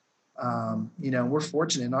there. We're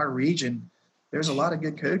fortunate in our region. There's a lot of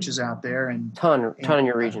good coaches out there, and ton in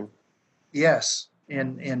your region. Yes,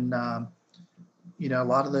 and a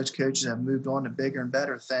lot of those coaches have moved on to bigger and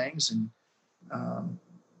better things, and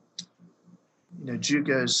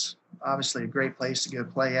JUCO's obviously a great place to go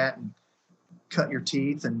play at and cut your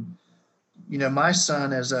teeth. And my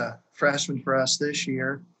son is a freshman for us this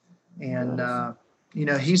year, and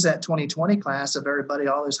he's that 2020 class of everybody.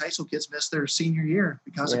 All those high school kids missed their senior year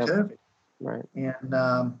because of COVID. Right.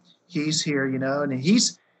 And he's here, and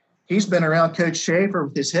he's been around Coach Schaefer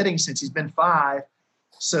with his hitting since he's been 5.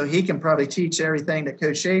 So he can probably teach everything that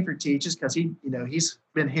Coach Schaefer teaches, because he's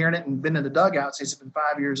been hearing it and been in the dugout since he's been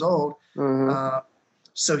 5 years old. Mm-hmm.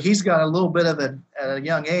 So he's got a little bit of at a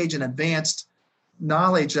young age an advanced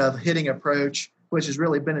knowledge of hitting approach, which has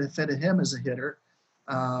really benefited him as a hitter.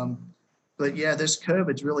 But yeah, this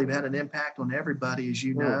COVID's really had an impact on everybody, as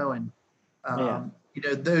you know. And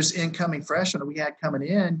those incoming freshmen we had coming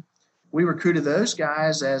in, we recruited those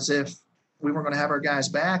guys as if we weren't going to have our guys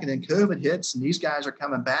back, and then COVID hits, and these guys are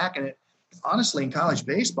coming back. And honestly, in college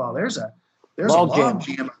baseball, there's a log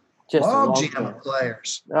jam of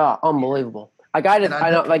players. Oh, unbelievable! I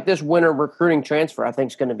know, like this winter recruiting transfer, I think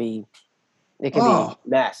is going to be, it can be a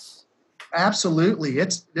mess. Absolutely,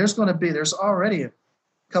 there's already a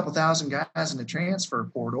couple thousand guys in the transfer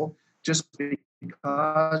portal just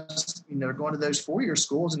because they're going to those 4-year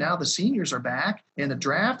schools, and now the seniors are back, and the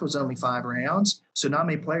draft was only 5 rounds, so not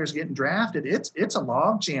many players getting drafted. It's a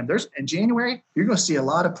log jam. In January, you're going to see a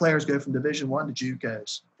lot of players go from Division I to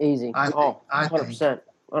JUCOs. Easy. I think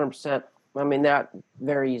 100%. I mean, that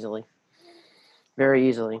very easily.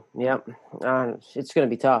 Yep. It's going to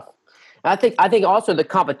be tough. I think also the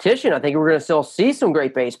competition. I think we're going to still see some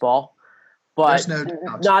great baseball. But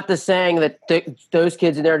not the saying that those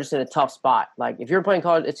kids in there are just in a tough spot. Like if you're playing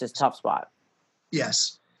college, it's just a tough spot.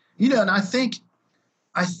 Yes. And I think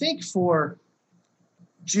for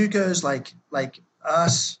JUCOs like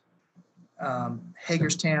us,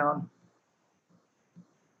 Hagerstown,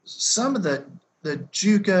 some of the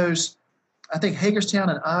JUCOs, I think Hagerstown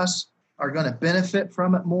and us are going to benefit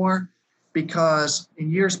from it more, because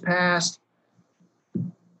in years past,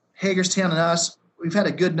 Hagerstown and us, we've had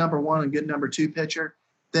a good number 1 and good number 2 pitcher.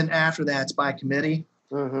 Then after that, it's by committee.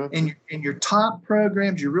 Mm-hmm. In your top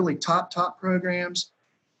programs, your really top programs,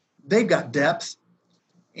 they've got depth.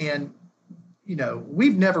 And,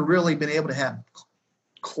 we've never really been able to have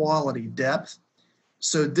quality depth.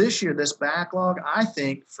 So this year, this backlog, I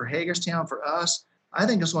think for Hagerstown, for us, I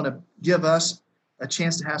think it's going to give us a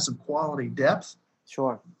chance to have some quality depth.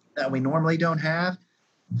 Sure. That we normally don't have.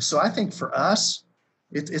 So I think for us,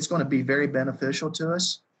 it's going to be very beneficial to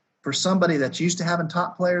us. For somebody that's used to having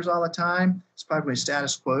top players all the time, it's probably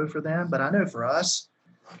status quo for them. But I know for us,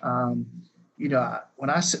 when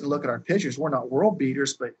I sit and look at our pitchers, we're not world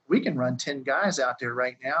beaters, but we can run 10 guys out there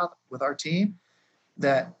right now with our team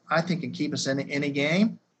that I think can keep us in a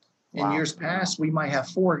game. In years past, we might have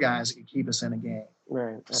 4 guys that can keep us in a game.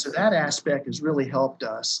 Right. So that aspect has really helped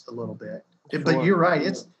us a little bit. Sure. But you're right.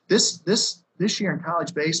 It's this year in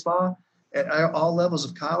college baseball at all levels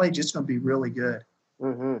of college, it's going to be really good.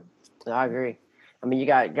 Mm-hmm. I agree. I mean, you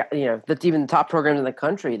got that's even the top programs in the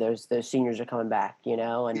country. Those seniors are coming back, and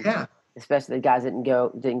especially the guys that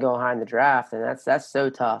didn't go high in the draft, and that's so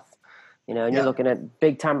tough, And you're looking at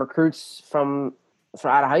big time recruits from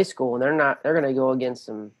out of high school, and they're going to go against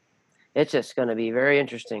them. It's just going to be very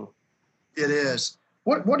interesting. It is.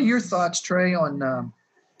 What are your thoughts, Trey, on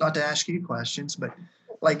not to ask you questions, but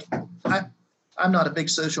like I'm not a big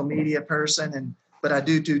social media person, but I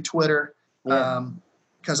do Twitter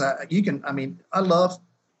because I love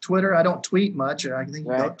Twitter. I don't tweet much, or I think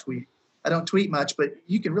you don't tweet. I don't tweet much, but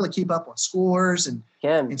you can really keep up on scores and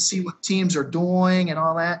see what teams are doing and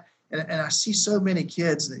all that. And I see so many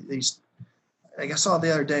kids. Like I saw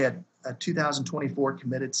the other day a 2024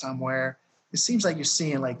 committed somewhere. It seems like you're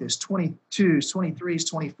seeing like there's 22s,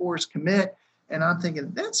 23s, 24s commit. And I'm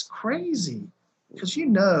thinking, that's crazy. Because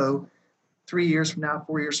 3 years from now,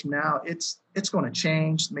 4 years from now, it's going to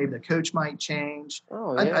change. Maybe the coach might change.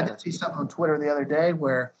 Oh, yeah. I did see something on Twitter the other day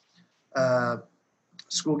where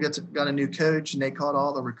school got a new coach and they called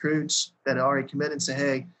all the recruits that had already committed and said,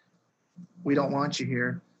 hey, we don't want you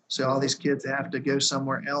here. So all these kids have to go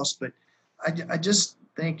somewhere else. But I just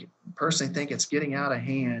personally think it's getting out of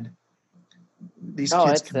hand. These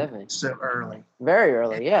kids come so early, very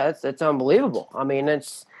early. Yeah, it's unbelievable. I mean,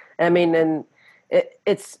 it's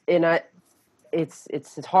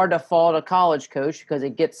hard to fault a college coach because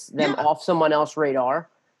it gets them off someone else's radar.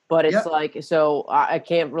 But it's so I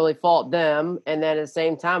can't really fault them. And then at the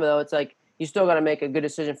same time, though, it's like you still got to make a good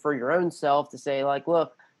decision for your own self to say, like,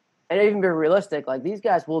 look, and even be realistic. Like these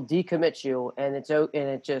guys will decommit you, and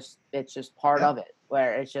it's just part of it.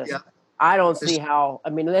 Where it's just I don't see how.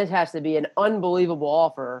 I mean, this has to be an unbelievable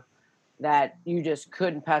offer that you just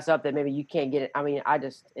couldn't pass up. That maybe you can't get it. I mean,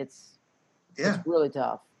 it's really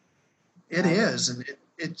tough. It is, and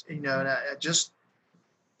and I just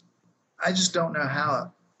don't know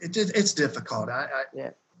how it's difficult.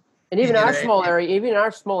 And even in our small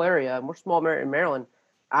area, and we're small in Maryland.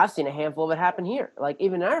 I've seen a handful of it happen here. Like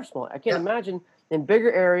even in our small, I can't imagine in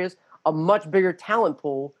bigger areas a much bigger talent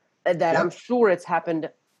pool that I'm sure it's happened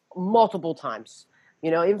multiple times.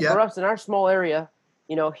 Even for us in our small area,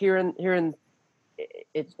 here in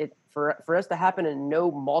it for us to happen and know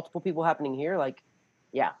multiple people happening here, like,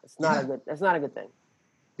 that's not a good thing.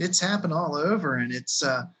 It's happened all over, and it's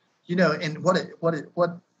and what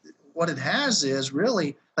it has is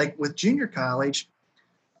really like with junior college.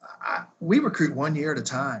 We recruit 1 year at a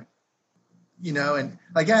time, and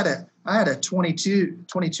like I had a 22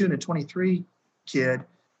 and a 23 kid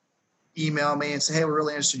email me and say, hey, we're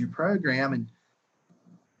really interested in your program.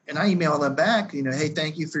 And I email them back, hey,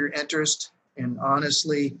 thank you for your interest. And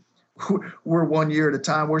honestly, we're 1 year at a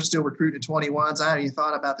time. We're still recruiting 21s. I haven't even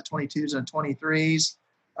thought about the 22s and 23s.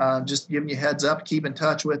 Just giving you a heads up, keep in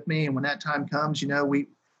touch with me. And when that time comes,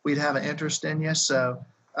 we'd have an interest in you. So,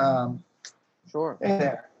 sure. Hey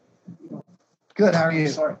there. Good. How are you?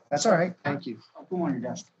 Sorry. That's all right. Thank you. I'll go on your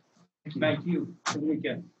desk. Thank you. Good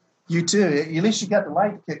weekend. You too. At least you got the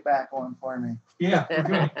light kick back on for me. Yeah.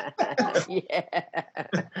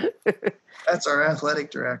 That's our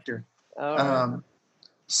athletic director.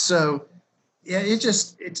 So,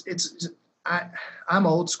 I'm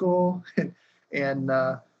old school, and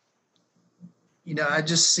I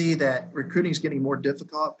just see that recruiting is getting more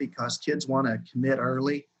difficult because kids want to commit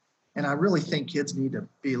early. And I really think kids need to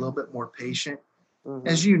be a little bit more patient. Mm-hmm.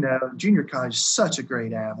 As you know, junior college is such a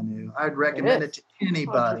great avenue. I'd recommend it to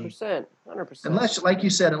anybody. 100%. Unless, like you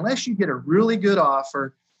said, unless you get a really good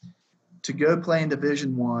offer to go play in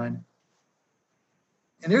Division I.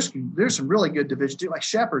 And there's some really good Division II. Like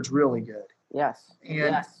Shepherd's really good. Yes.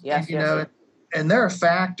 And they're a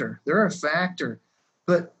factor.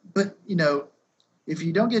 But if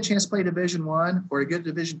you don't get a chance to play Division I or a good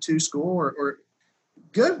Division II school or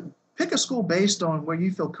good, pick a school based on where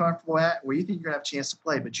you feel comfortable at, where you think you're going to have a chance to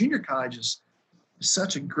play. But junior college is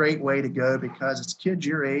such a great way to go because it's kids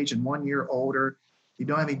your age and 1 year older. You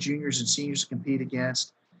don't have any juniors and seniors to compete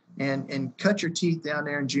against, and cut your teeth down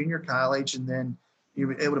there in junior college, and then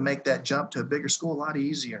you're able to make that jump to a bigger school a lot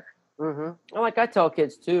easier. And like I tell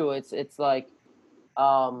kids too, it's like,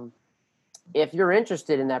 if you're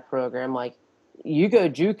interested in that program, like you go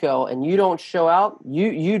JUCO and you don't show out,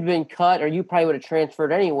 you'd been cut, or you probably would have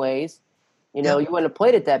transferred anyways. You know, Yep. you wouldn't have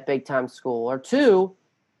played at that big time school. Or two,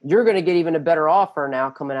 you're going to get even a better offer now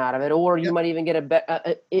coming out of it, or you Yep. might even get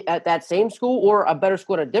at that same school or a better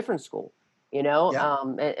school at a different school. You know,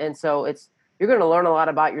 Yep. and so you're going to learn a lot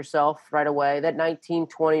about yourself right away. That 19,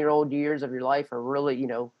 20-year-old years of your life are really, you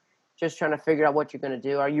know, just trying to figure out what you're going to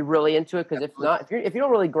do. Are you really into it? Because if not, if you don't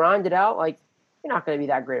really grind it out, like, you're not going to be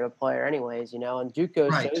that great of a player anyways, you know, and JUCO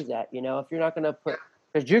Right. shows that, you know, if you're not going to put,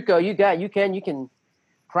 because JUCO, you can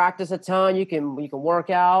practice a ton, you can work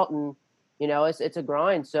out, and, you know, it's a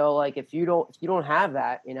grind. So like, if you don't have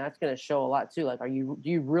that, you know, it's going to show a lot too. Like, do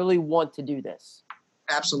you really want to do this?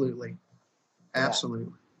 Absolutely.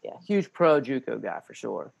 Absolutely. Yeah. Huge pro JUCO guy for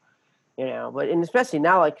sure, you know, and especially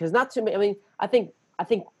now, like, cause not too many, I mean, I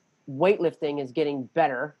think weightlifting is getting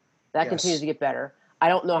better. That continues to get better. I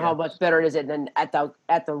don't know how much better it is than at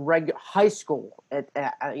the regular high school.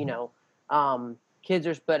 You know, kids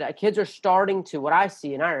are starting to, what I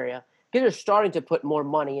see in our area, kids are starting to put more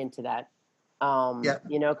money into that.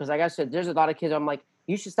 You know, because like I said, there's a lot of kids. I'm like,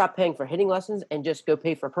 you should stop paying for hitting lessons and just go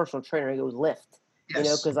pay for a personal trainer and go lift. Yes. You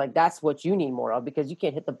know, because like that's what you need more of, because you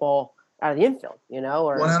can't hit the ball out of the infield. You know,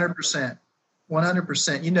 or 100%.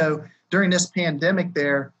 100%. You know, during this pandemic,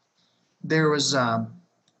 there was a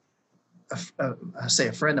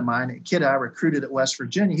friend of mine, a kid I recruited at West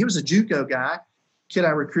Virginia. He was a JUCO guy. Kid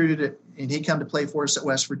I recruited and he come to play for us at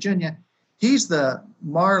West Virginia. He's the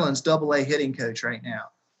Marlins AA hitting coach right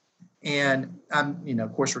now. And I'm, you know,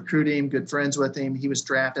 of course, recruiting him, good friends with him. He was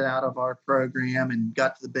drafted out of our program and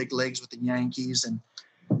got to the big leagues with the Yankees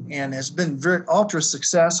and has been very ultra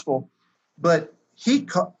successful. But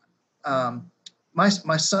my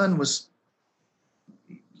son was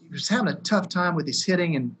having a tough time with his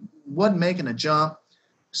hitting and wasn't making a jump.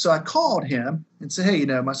 So I called him and said, hey, you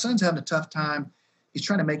know, my son's having a tough time. He's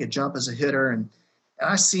trying to make a jump as a hitter. And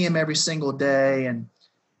I see him every single day, and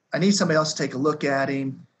I need somebody else to take a look at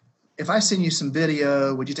him. If I send you some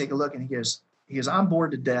video, would you take a look? And he goes, I'm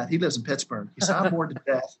bored to death. He lives in Pittsburgh. He said, I'm bored to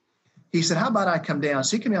death. He said, how about I come down?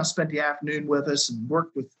 So he came down and spent the afternoon with us and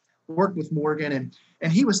worked with Morgan.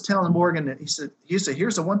 And he was telling Morgan that he said,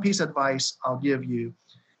 here's the one piece of advice I'll give you.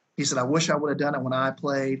 He said, I wish I would have done it when I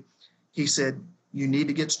played. He said, you need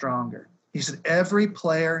to get stronger. He said, every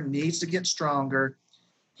player needs to get stronger.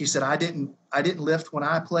 He said, I didn't lift when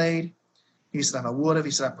I played. He said, if I would have,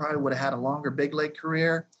 he said, I probably would have had a longer big league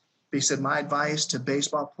career. But he said, my advice to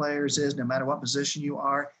baseball players is, no matter what position you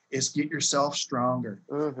are, is get yourself stronger.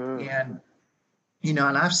 Mm-hmm. And, you know,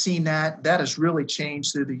 and I've seen that has really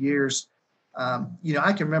changed through the years. You know,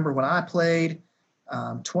 I can remember when I played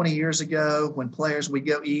 20 years ago, when players would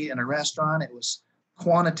go eat in a restaurant, it was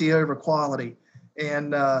quantity over quality.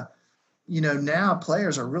 And, you know, now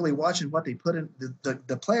players are really watching what they put in.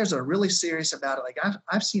 The players are really serious about it. Like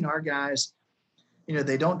I've seen our guys, you know,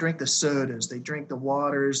 they don't drink the sodas, they drink the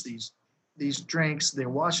waters, these drinks. They're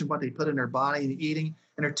watching what they put in their body and eating,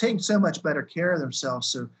 and they're taking so much better care of themselves.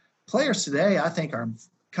 So players today, I think, are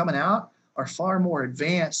coming out are far more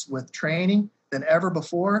advanced with training than ever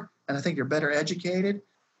before, and I think they're better educated.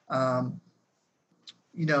 You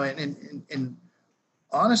know, and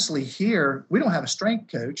honestly, here we don't have a strength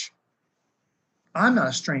coach. I'm not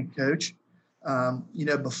a strength coach. You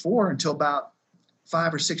know, before, until about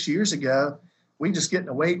 5 or 6 years ago, we just get in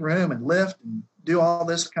the weight room and lift and do all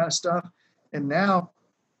this kind of stuff. And now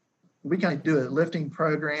we kind of do a lifting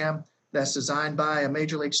program that's designed by a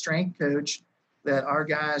major league strength coach that our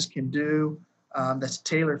guys can do, that's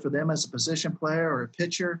tailored for them as a position player or a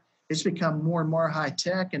pitcher. It's become more and more high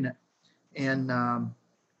tech, and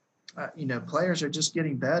you know, players are just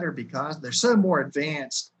getting better because they're so more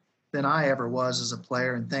advanced than I ever was as a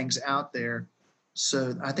player and things out there.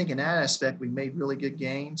 So I think in that aspect, we made really good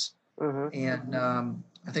gains. Mm-hmm. And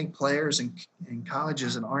I think players in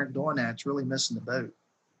colleges that aren't doing that, it's really missing the boat.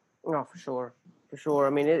 Oh, for sure. I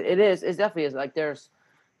mean, it definitely is. Like, there's,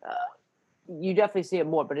 you definitely see it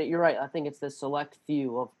more, but you're right. I think it's the select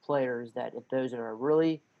few of players that, if those that are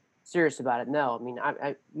really serious about it. No, I mean,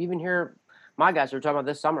 I even hear my guys are talking about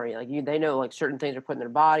this summer. Like, they know like certain things are put in their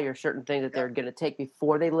body or certain things that they're going to take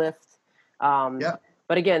before they lift. But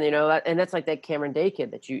But again, and that's like that Cameron Day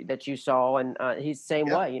kid that you saw, and he's the same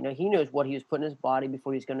Yep. way. He knows what he was putting in his body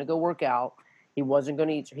before he's going to go work out. He wasn't going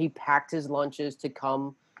to eat. So he packed his lunches to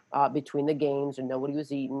come between the games and know what he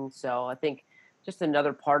was eating. So I think just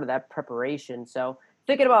another part of that preparation. So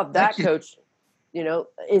thinking about that, Coach,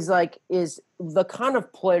 is the kind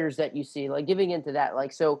of players that you see, like giving into that,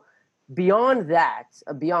 like, so beyond that,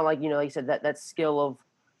 beyond like you said, that skill of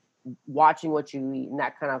watching what you eat, and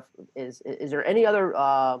that kind of is there any other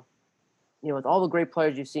with all the great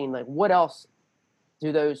players you've seen, like what else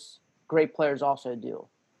do those great players also do?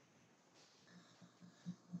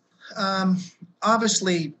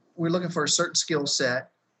 Obviously we're looking for a certain skill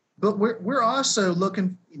set, but we're also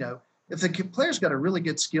looking, if the player's got a really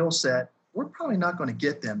good skill set, we're probably not going to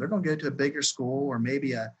get them. They're going to go to a bigger school, or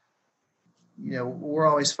maybe we're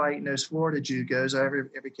always fighting those Florida JUCOs.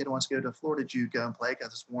 Every kid wants to go to a Florida JUCO and play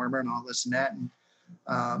because it's warmer and all this and that. And,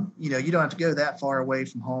 you don't have to go that far away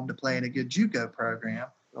from home to play in a good JUCO program.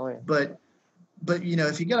 Oh, yeah. But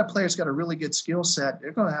if you got a player that's got a really good skill set,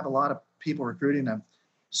 they're going to have a lot of people recruiting them.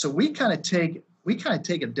 So we kind of take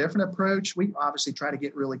a different approach. We obviously try to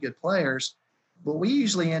get really good players, but we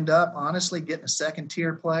usually end up honestly getting a second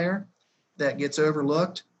tier player that gets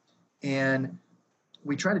overlooked, and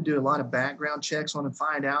we try to do a lot of background checks on them,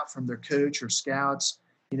 find out from their coach or scouts,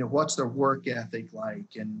 what's their work ethic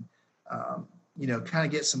like, and kind of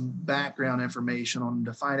get some background information on them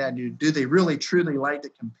to find out, do they really truly like to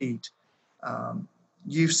compete.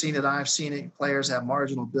 You've seen it, I've seen it. Players have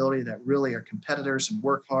marginal ability that really are competitors and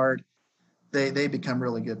work hard. They become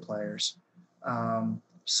really good players.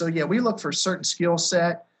 So yeah, we look for a certain skill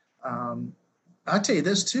set. I'll tell you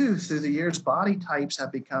this too, through the years, body types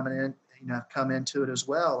have have come into it as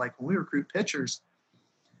well. Like when we recruit pitchers,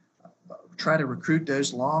 try to recruit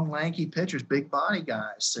those long, lanky pitchers, big body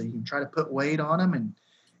guys. So you can try to put weight on them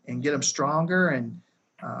and get them stronger. And,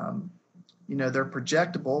 they're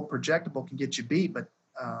projectable. Projectable can get you beat. But,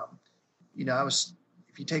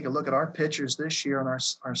 if you take a look at our pitchers this year on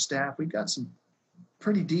our staff, we've got some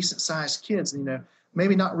pretty decent sized kids,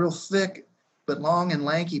 maybe not real thick, but long and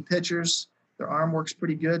lanky pitchers. Their arm works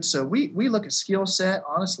pretty good. So we look at skill set.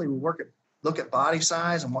 Honestly, we look at body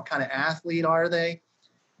size and what kind of athlete are they,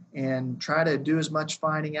 and try to do as much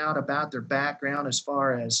finding out about their background as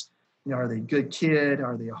far as, are they a good kid?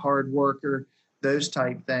 Are they a hard worker? Those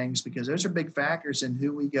type things, because those are big factors in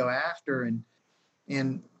who we go after.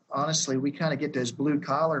 And honestly, we kind of get those blue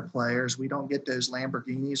collar players. We don't get those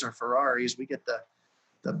Lamborghinis or Ferraris. We get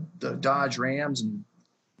the Dodge Rams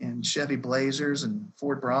and Chevy Blazers and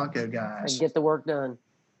Ford Bronco guys. And get the work done.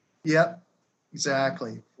 Yep,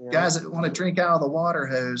 exactly. Yeah. Guys that want to drink out of the water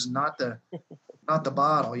hose, not the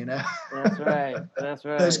bottle, That's right. That's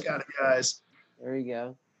right. Those kind of guys. There you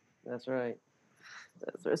go. That's right.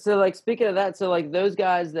 So like, speaking of that, so like those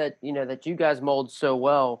guys that, that you guys mold so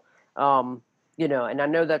well, and I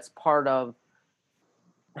know that's part of,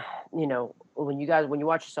 when you got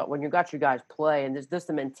your guys play, and there's just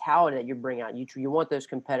the mentality that you bring out, you want those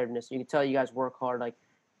competitiveness. You can tell you guys work hard. Like,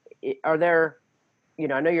 are there,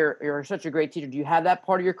 I know you're such a great teacher. Do you have that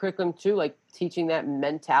part of your curriculum too? Like teaching that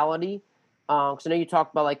mentality? Because I know you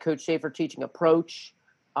talked about like Coach Schaefer teaching approach.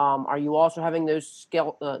 Are you also having those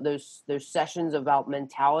sessions about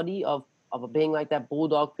mentality of being like that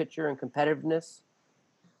bulldog pitcher and competitiveness?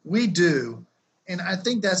 We do. And I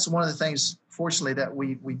think that's one of the things, fortunately, that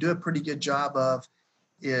we do a pretty good job of,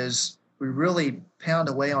 is we really pound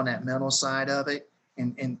away on that mental side of it.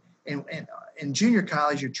 And in junior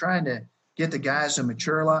college, you're trying to get the guys to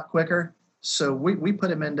mature a lot quicker. So we put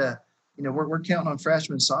them into, we're counting on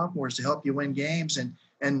freshmen and sophomores to help you win games.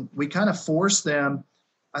 And we kind of force them,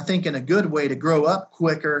 I think, in a good way, to grow up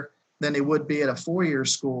quicker than they would be at a 4-year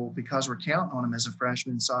school, because we're counting on them as a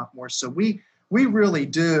freshman and sophomore. So we really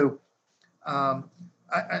do. I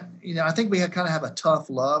think we kind of have a tough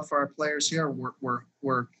love for our players here.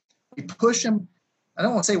 We push them. I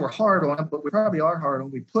don't want to say we're hard on them, but we probably are hard on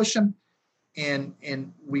them. We push them, and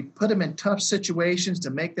we put them in tough situations to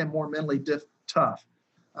make them more mentally tough.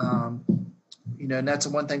 And that's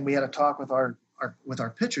the one thing we had a talk with our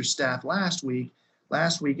pitcher staff last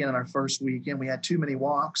weekend and our first weekend. We had too many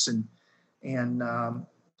walks, and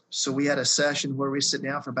so we had a session where we sit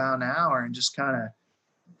down for about an hour and just kind of,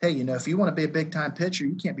 hey, if you want to be a big time pitcher,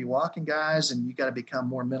 you can't be walking guys, and you got to become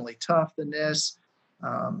more mentally tough than this.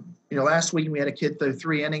 Last week we had a kid throw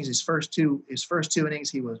 3 innings. His first two innings,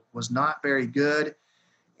 he was not very good.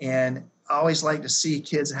 And I always like to see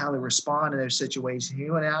kids how they respond in those situations. He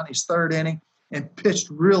went out in his 3rd inning and pitched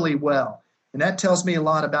really well. And that tells me a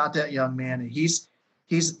lot about that young man. And he's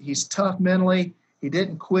tough mentally, He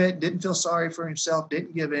didn't quit, didn't feel sorry for himself,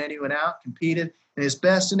 didn't give in. He went out, competed, and his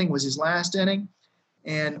best inning was his last inning.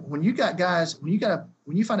 And when you got guys, when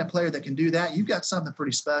you find a player that can do that, you've got something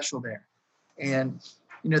pretty special there. And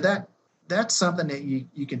that's something that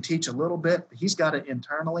you can teach a little bit. But he's got it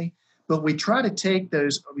internally. But we try to take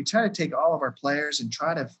all of our players and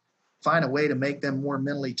try to find a way to make them more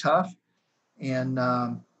mentally tough. And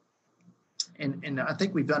I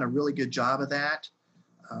think we've done a really good job of that.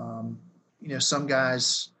 Some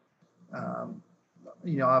guys,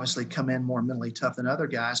 obviously come in more mentally tough than other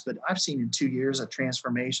guys, but I've seen in 2 years a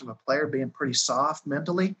transformation of a player being pretty soft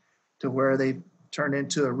mentally to where they turned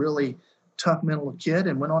into a really tough mental kid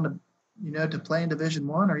and went on to play in Division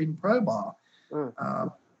I or even pro ball.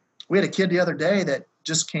 We had a kid the other day that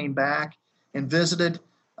just came back and visited.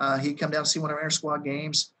 He'd come down to see one of our inter squad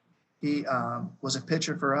games. He was a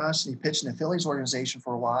pitcher for us. He pitched in the Phillies organization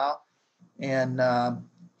for a while. And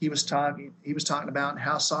he was talking about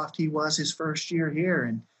how soft he was his first year here.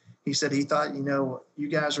 And he said he thought, you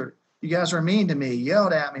guys are mean to me. You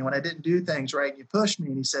yelled at me when I didn't do things right. You pushed me.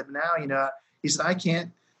 And he said, now, he said, I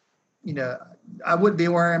can't, I wouldn't be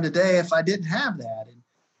where I am today if I didn't have that.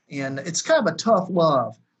 And it's kind of a tough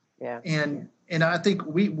love. Yeah. And I think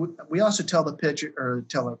we also tell the pitcher or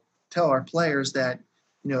tell our players that,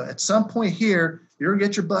 at some point here, you're gonna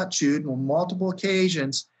get your butt chewed on multiple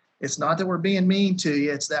occasions. It's not that we're being mean to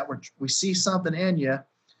you. It's that we see something in you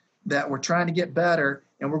that we're trying to get better,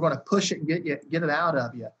 and we're going to push it and get it out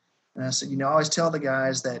of you. And I said, I always tell the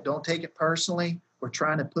guys that don't take it personally. We're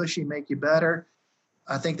trying to push you, make you better.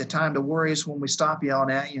 I think the time to worry is when we stop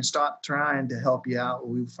yelling at you and stop trying to help you out.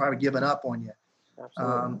 We've probably given up on you.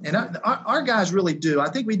 And our guys really do. I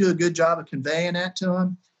think we do a good job of conveying that to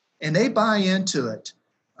them, and they buy into it.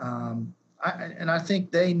 I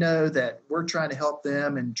think they know that we're trying to help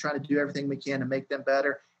them and trying to do everything we can to make them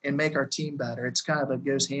better and make our team better. It's kind of, it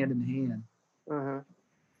goes hand in hand. Mm-hmm.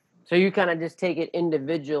 So you kind of just take it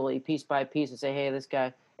individually, piece by piece, and say, hey, this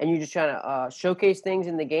guy, and you're just trying to showcase things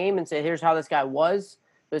in the game and say, here's how this guy was.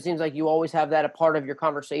 So it seems like you always have that a part of your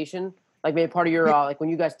conversation, like maybe part of your, like when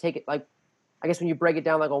you guys take it, like, I guess when you break it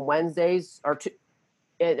down, like on Wednesdays or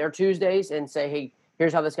Tuesdays and say, hey,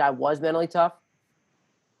 here's how this guy was mentally tough.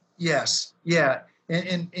 Yes. Yeah.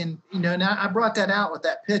 And now I brought that out with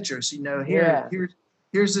that picture. So,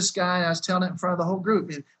 here's this guy, and I was telling it in front of the whole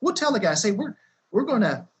group. And we'll tell the guy, say, we're going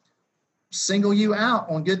to single you out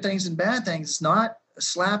on good things and bad things. It's not a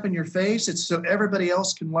slap in your face. It's so everybody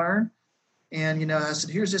else can learn. And, I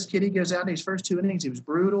said, here's this kid. He goes out in his first 2 innings. He was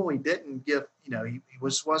brutal. He didn't give, he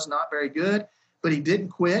was not very good, but he didn't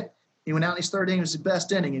quit. He went out in his third inning. It was his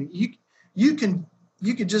best inning. And you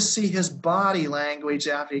can just see his body language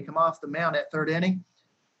after he come off the mound at third inning,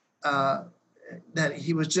 that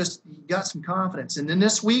he got some confidence. And then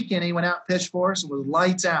this weekend he went out and pitched for us and was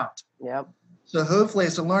lights out. Yep. So hopefully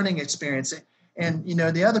it's a learning experience. And,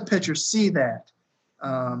 the other pitchers see that.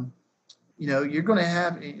 You're going to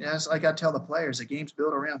have, as like I tell the players, the game's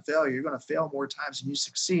built around failure. You're going to fail more times than you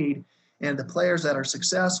succeed. And the players that are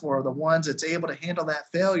successful are the ones that's able to handle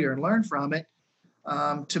that failure and learn from it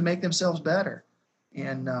to make themselves better.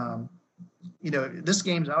 And, this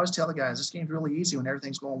game's, I always tell the guys, this game's really easy when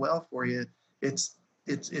everything's going well for you. It's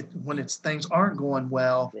when things aren't going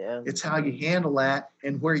well, It's how you handle that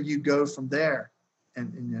and where you go from there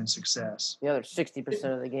and success. The other 60%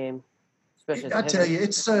 of the game, especially. I tell you,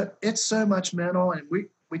 it's so much mental. And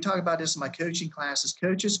we talk about this in my coaching classes.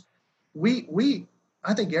 Coaches,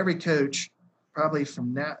 I think every coach probably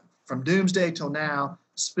from doomsday till now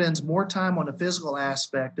spends more time on the physical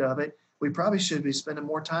aspect of it. We probably should be spending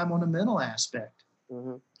more time on the mental aspect.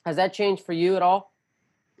 Mm-hmm. Has that changed for you at all?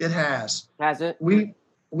 It has. Has it?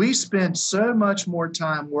 We spend so much more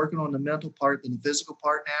time working on the mental part than the physical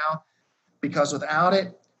part now, because without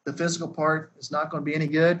it, the physical part is not going to be any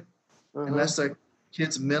good unless the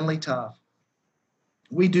kid's mentally tough.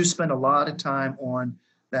 We do spend a lot of time on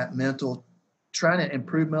that mental, trying to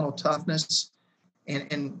improve mental toughness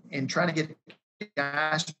and trying to get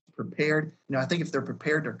guys prepared. I think if they're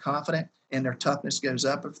prepared, they're confident, and their toughness goes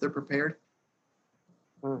up if they're prepared.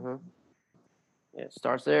 Mm-hmm. Yeah, it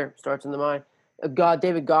starts there. Starts in the mind.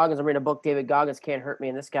 David Goggins. I'm reading a book. David Goggins Can't Hurt Me,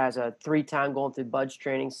 and this guy's a 3-time going through Budge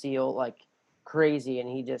training SEAL, like crazy,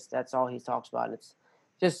 and that's all he talks about. And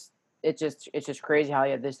it's just crazy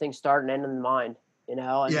how this thing start and end in the mind. And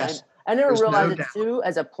yes. I never realized it too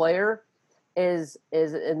as a player. And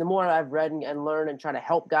the more I've read and learned and try to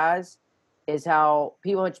help guys, is how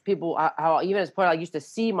people how even as a player I used to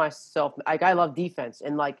see myself, like I love defense,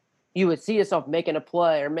 and like you would see yourself making a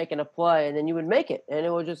play, and then you would make it, and it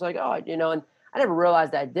was just like, and I never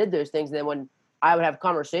realized that I did those things. And then when I would have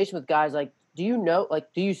conversation with guys like do you know,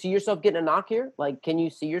 like, do you see yourself getting a knock here? Like, can you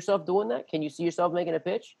see yourself doing that? Can you see yourself making a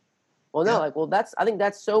pitch? Well, no, Yeah, like, well, I think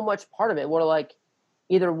that's so much part of it. Where like,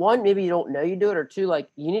 either one, maybe you don't know you do it, or two, like,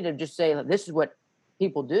 you need to just say, like, this is what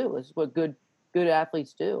people do. This is what good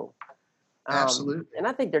athletes do. absolutely. And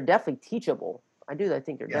I think they're definitely teachable. I do. I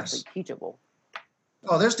think they're Yes. definitely teachable.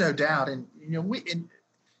 Oh, there's no doubt. And,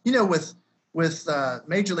 with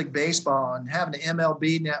Major League Baseball and having the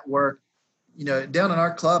MLB network, down in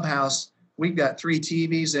our clubhouse, we've got 3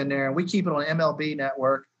 TVs in there, and we keep it on MLB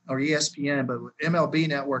network or ESPN, but with MLB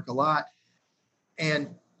network a lot.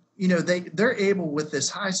 And, they're able, with this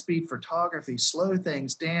high speed photography, slow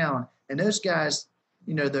things down. And those guys,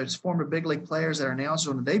 those former big league players that are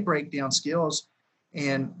announcers, when they break down skills.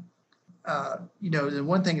 And, the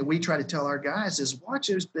one thing that we try to tell our guys is watch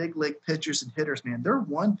those big league pitchers and hitters, man. They're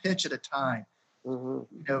one pitch at a time.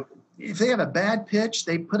 Mm-hmm. If they have a bad pitch,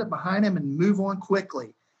 they put it behind them and move on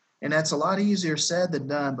quickly. And that's a lot easier said than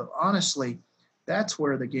done. But honestly, that's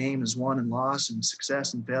where the game is won and lost, and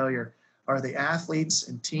success and failure are the athletes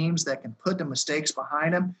and teams that can put the mistakes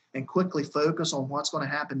behind them and quickly focus on what's going to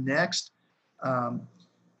happen next.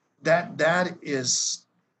 That is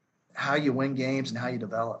how you win games and how you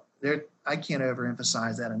develop. I can't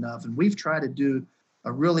overemphasize that enough. And we've tried to do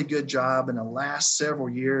a really good job in the last several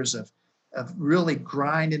years of really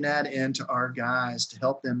grinding that into our guys to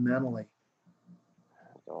help them mentally.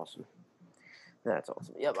 That's awesome. That's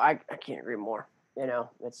awesome. Yep, I can't agree more. Can't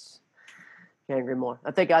agree more.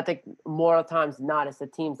 I think more times than not, it's the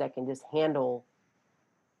teams that can just handle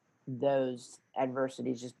those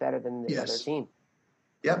adversities just better than the other team.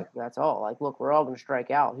 Yep. Like, that's all. Like, look, we're all going to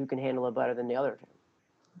strike out. Who can handle it better than the other team?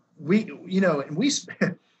 We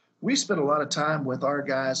spent a lot of time with our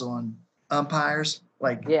guys on umpires,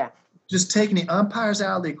 like just taking the umpires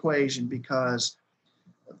out of the equation, because,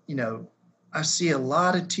 I see a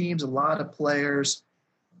lot of teams, a lot of players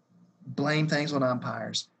blame things on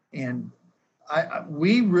umpires. And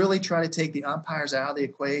we really try to take the umpires out of the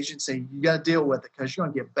equation, say you got to deal with it, because you're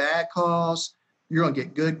going to get bad calls, you're going to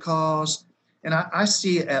get good calls. And I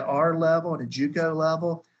see it at our level, at a JUCO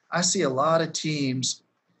level, I see a lot of teams,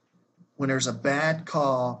 when there's a bad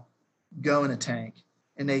call, go in a tank,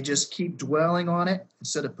 and they just keep dwelling on it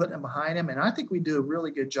instead of putting it behind them. And I think we do a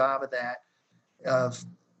really good job of that, of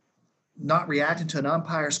not reacting to an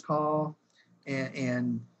umpire's call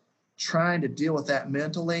and trying to deal with that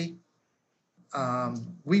mentally.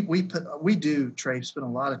 We do, Trey, spend a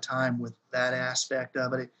lot of time with that aspect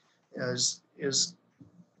of it. I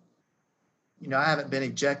haven't been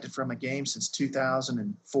ejected from a game since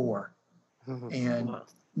 2004. And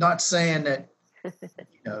not saying that,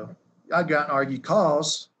 I've gotten argued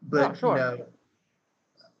calls, but,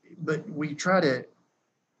 but we try to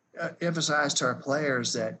emphasize to our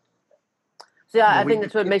players that. See, I think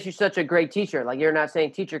that's what makes you such a great teacher. Like, you're not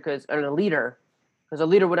saying teacher and a leader, because a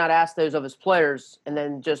leader would not ask those of his players and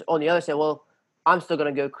then just on the other say, well, I'm still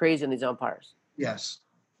going to go crazy on these umpires. Yes.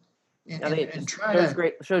 And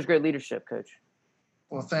shows great leadership, Coach.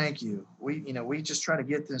 Well, thank you. We just try to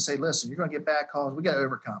get them and say, listen, you're going to get bad calls. We got to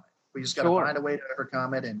overcome it. We just got to find a way to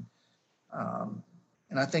overcome it. And I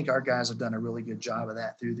think our guys have done a really good job of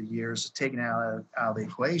that through the years, of taking it out of the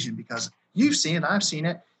equation, because you've seen it, I've seen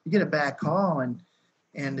it. You get a bad call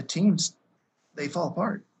and the teams, they fall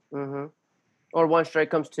apart. Mm-hmm. Or one strike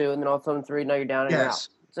comes 2, and then all of a sudden 3, now you're down and you're out.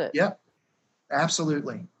 That's it. Yep.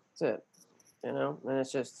 Absolutely. That's it. And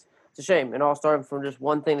it's a shame. It all started from just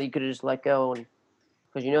one thing that you could have just let go, and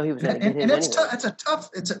because he was going to get hit anyway. It's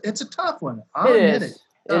a tough one. It is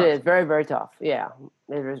very, very tough. Yeah,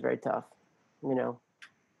 it is very tough.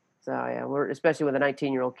 So yeah, we're especially with a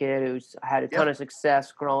 19-year-old kid who's had a ton of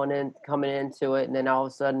success coming into it, and then all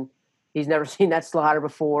of a sudden he's never seen that slider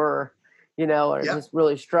before, or just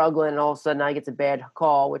really struggling, and all of a sudden now he gets a bad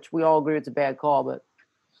call, which we all agree it's a bad call, but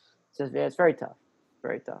it's very tough.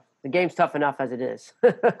 Very tough. The game's tough enough as it is.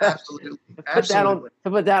 Absolutely. To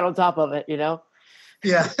put that on top of it,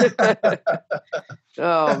 Yeah.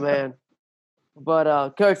 Oh man.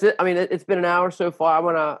 But Coach, it's been an hour so far.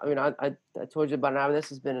 I told you about an hour. This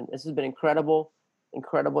has been incredible.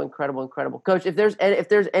 Coach, if there's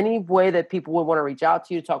any way that people would want to reach out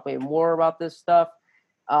to you to talk maybe more about this stuff,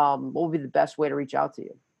 what would be the best way to reach out to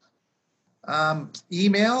you?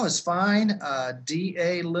 Email is fine.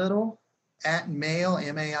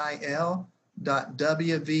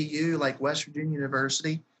 DA.Little@mail.WVU, like West Virginia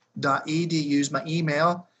University, .edu is my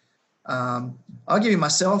email. I'll give you my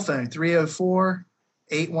cell phone,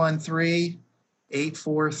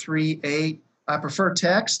 304-813-8438. I prefer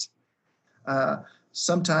text.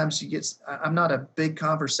 Sometimes I'm not a big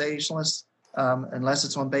conversationalist. unless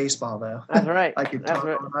it's on baseball, though. That's right. I could That's talk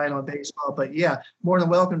right. all night on baseball, but yeah, more than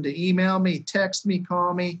welcome to email me, text me,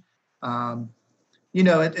 call me.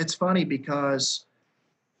 It's funny because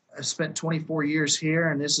I spent 24 years here,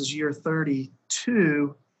 and this is year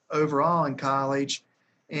 32 overall in college.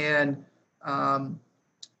 And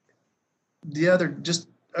just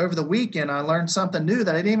over the weekend, I learned something new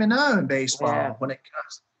that I didn't even know in baseball when it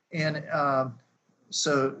comes. And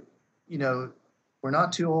so, we're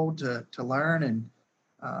not too old to learn. And,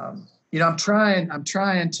 I'm trying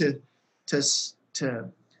to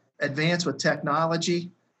advance with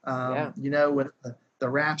technology, with the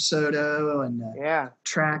Rapsodo and the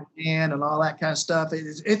TrackMan and all that kind of stuff.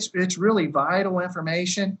 It's really vital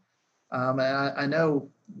information. And I know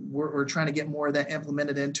we're trying to get more of that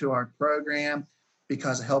implemented into our program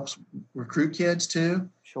because it helps recruit kids too.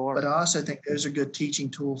 Sure. But I also think those are good teaching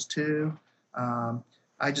tools too.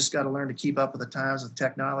 I just got to learn to keep up with the times with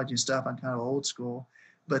technology and stuff. I'm kind of old school,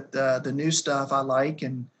 but the new stuff I like.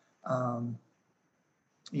 And,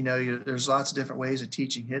 there's lots of different ways of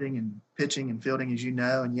teaching hitting and pitching and fielding, as you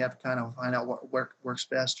know, and you have to kind of find out what works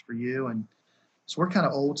best for you. And so we're kind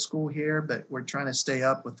of old school here, but we're trying to stay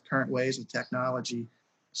up with current ways of technology.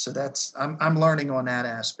 So I'm learning on that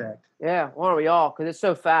aspect. Yeah, why don't we all? Because it's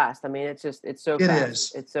so fast. I mean, it's so fast. It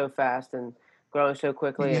is. It's so fast and growing so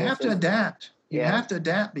quickly. You have to adapt. You Yeah. have to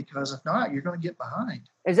adapt because if not, you're going to get behind.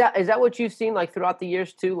 Is that what you've seen like throughout the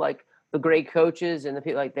years too? Like the great coaches and the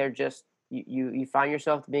people, like they're just you find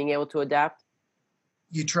yourself being able to adapt.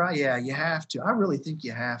 You try, yeah. You have to. I really think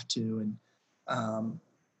you have to. And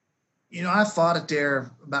I fought it there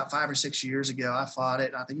about 5 or 6 years ago. I fought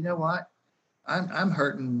it. And I thought, you know what? I'm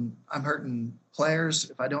hurting players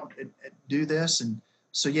if I don't do this. And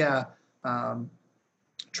so, yeah,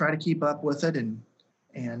 try to keep up with it. And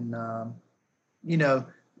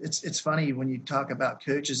it's funny when you talk about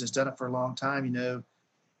coaches that's done it for a long time,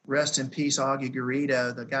 rest in peace, Augie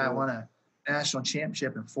Garrido, the guy won a national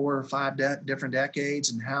championship in 4 or 5 different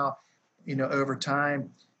decades, and how, over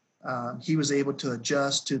time, he was able to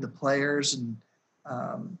adjust to the players and,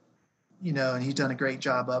 and he's done a great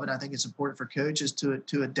job of it. I think it's important for coaches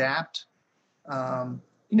to adapt.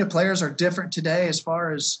 Players are different today as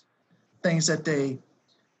far as things that they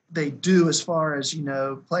do, as far as,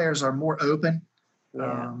 players are more open.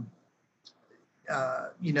 Yeah. And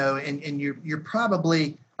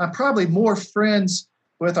I'm probably more friends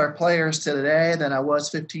with our players today than I was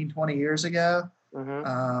 15, 20 years ago.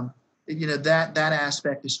 Mm-hmm. That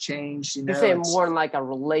aspect has changed. You're saying more in like a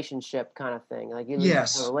relationship kind of thing. Like you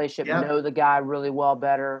yes. a relationship, Yep. know the guy really well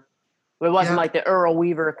better. But it wasn't like the Earl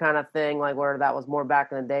Weaver kind of thing, like where that was more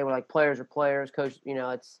back in the day where like players are players, coach,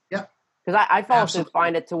 it's because I also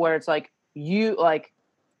find it to where it's like you like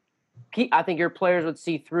I think your players would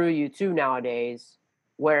see through you too nowadays,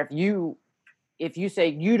 where if you say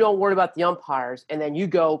you don't worry about the umpires and then you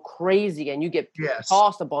go crazy and you get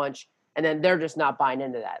tossed a bunch and then they're just not buying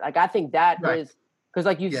into that. Like I think that is because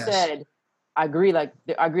like you said, I agree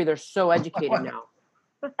they're so educated now.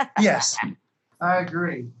 Yes, I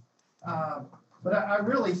agree. But I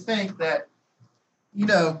really think that,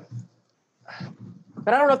 But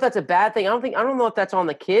I don't know if that's a bad thing. I don't know if that's on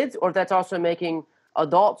the kids or if that's also making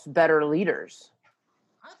adults better leaders.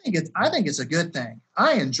 I think it's a good thing.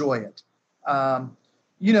 I enjoy it.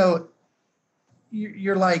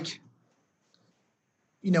 You're like,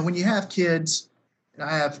 when you have kids, and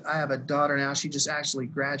I have a daughter now. She just actually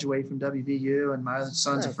graduated from WVU, and my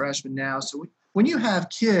son's a freshman now. So when you have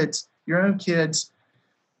kids, your own kids,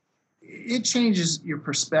 it changes your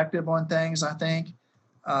perspective on things. I think.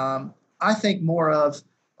 I think more of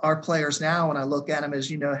our players now when I look at them as,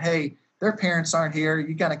 hey, their parents aren't here.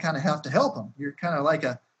 You got to kind of have to help them. You're kind of like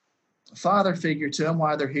a father figure to them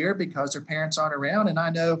while they're here because their parents aren't around. And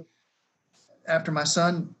I know after my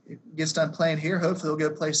son gets done playing here, hopefully he'll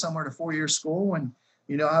go play somewhere at a 4-year school. And,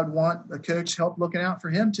 I would want a coach help looking out for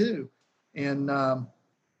him too. And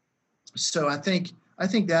so I think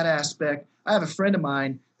that aspect, I have a friend of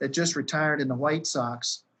mine that just retired in the White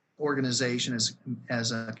Sox organization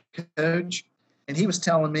as a coach. And he was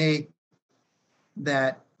telling me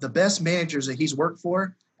that the best managers that he's worked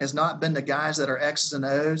for has not been the guys that are X's and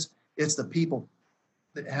O's. It's the people,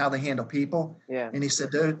 how they handle people. Yeah. And he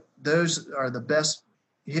said, those are the best.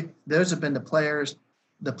 Those have been the players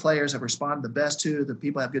have responded the best to. The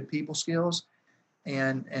people have good people skills.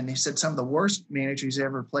 And he said some of the worst managers he's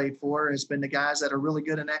ever played for has been the guys that are really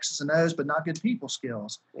good in X's and O's, but not good people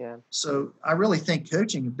skills. Yeah. So I really think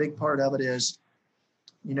coaching, a big part of it is,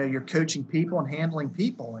 you're coaching people and handling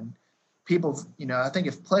people. And people, I think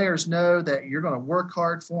if players know that you're going to work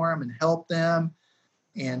hard for them and help them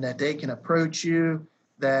and that they can approach you,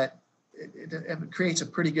 that it creates a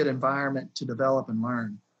pretty good environment to develop and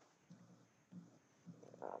learn.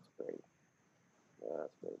 That's great.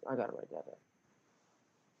 That's great. I got to write that down.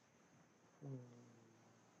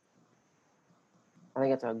 I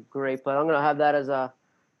think it's a great play. I'm going to have that as the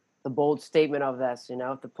bold statement of this.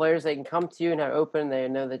 If the players, they can come to you and are open, they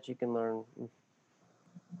know that you can learn.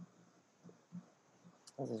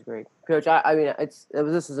 This is great, Coach. I mean,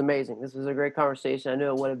 this is amazing. This was a great conversation. I knew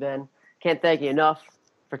it would have been. Can't thank you enough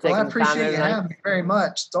for taking the time. Well, I appreciate you having me very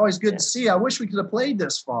much. It's always good to see you. I wish we could have played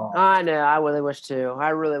this fall. I know. I really wish to.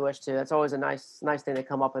 That's always a nice thing to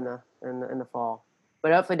come up in the fall.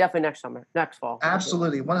 But hopefully, definitely next fall.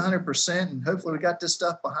 Absolutely, 100%. And hopefully we got this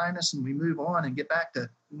stuff behind us and we move on and get back to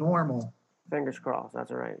normal. Fingers crossed. That's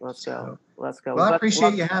all right. Let's go. Well, I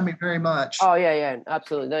appreciate you having me very much. Oh, yeah,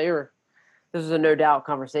 absolutely. No, this is a no doubt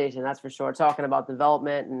conversation. That's for sure. Talking about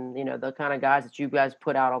development and, the kind of guys that you guys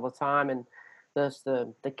put out all the time and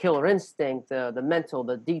the killer instinct, the mental,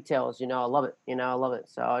 the details, I love it. I love it.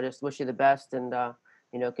 So I just wish you the best and,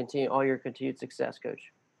 continue all your continued success,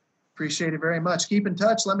 Coach. Appreciate it very much. Keep in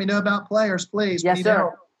touch. Let me know about players, please. Yes,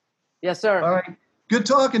 sir. Yes, sir. All right. Good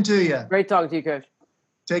talking to you. Great talking to you, Coach.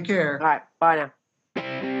 Take care. All right. Bye now.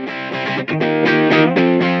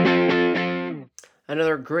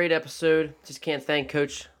 Another great episode. Just can't thank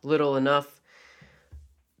Coach Little enough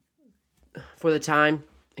for the time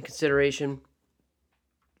and consideration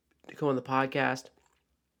to come on the podcast.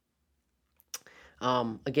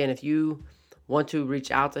 Again, if you want to reach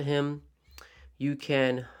out to him, you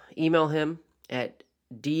can email him at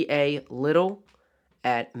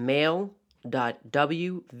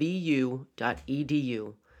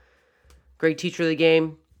dalittle@mail.wvu.edu. Great teacher of the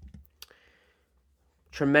game.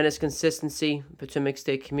 Tremendous consistency. Potomac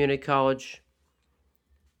State Community College.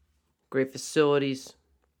 Great facilities.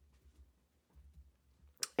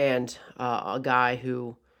 And a guy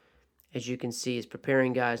who, as you can see, is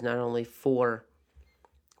preparing guys not only for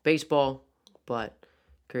baseball, but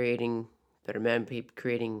creating better men,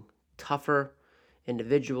 creating tougher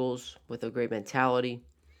individuals with a great mentality,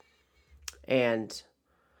 and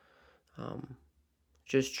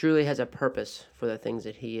just truly has a purpose for the things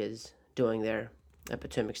that he is doing there at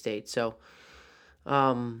Potomac State. So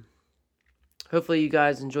hopefully you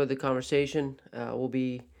guys enjoyed the conversation. We'll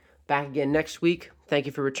be back again next week. Thank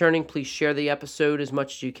you for returning. Please share the episode as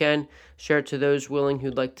much as you can. Share it to those willing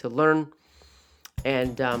who'd like to learn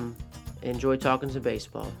and enjoy talking some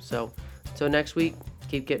baseball. So until next week,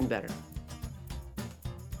 keep getting better.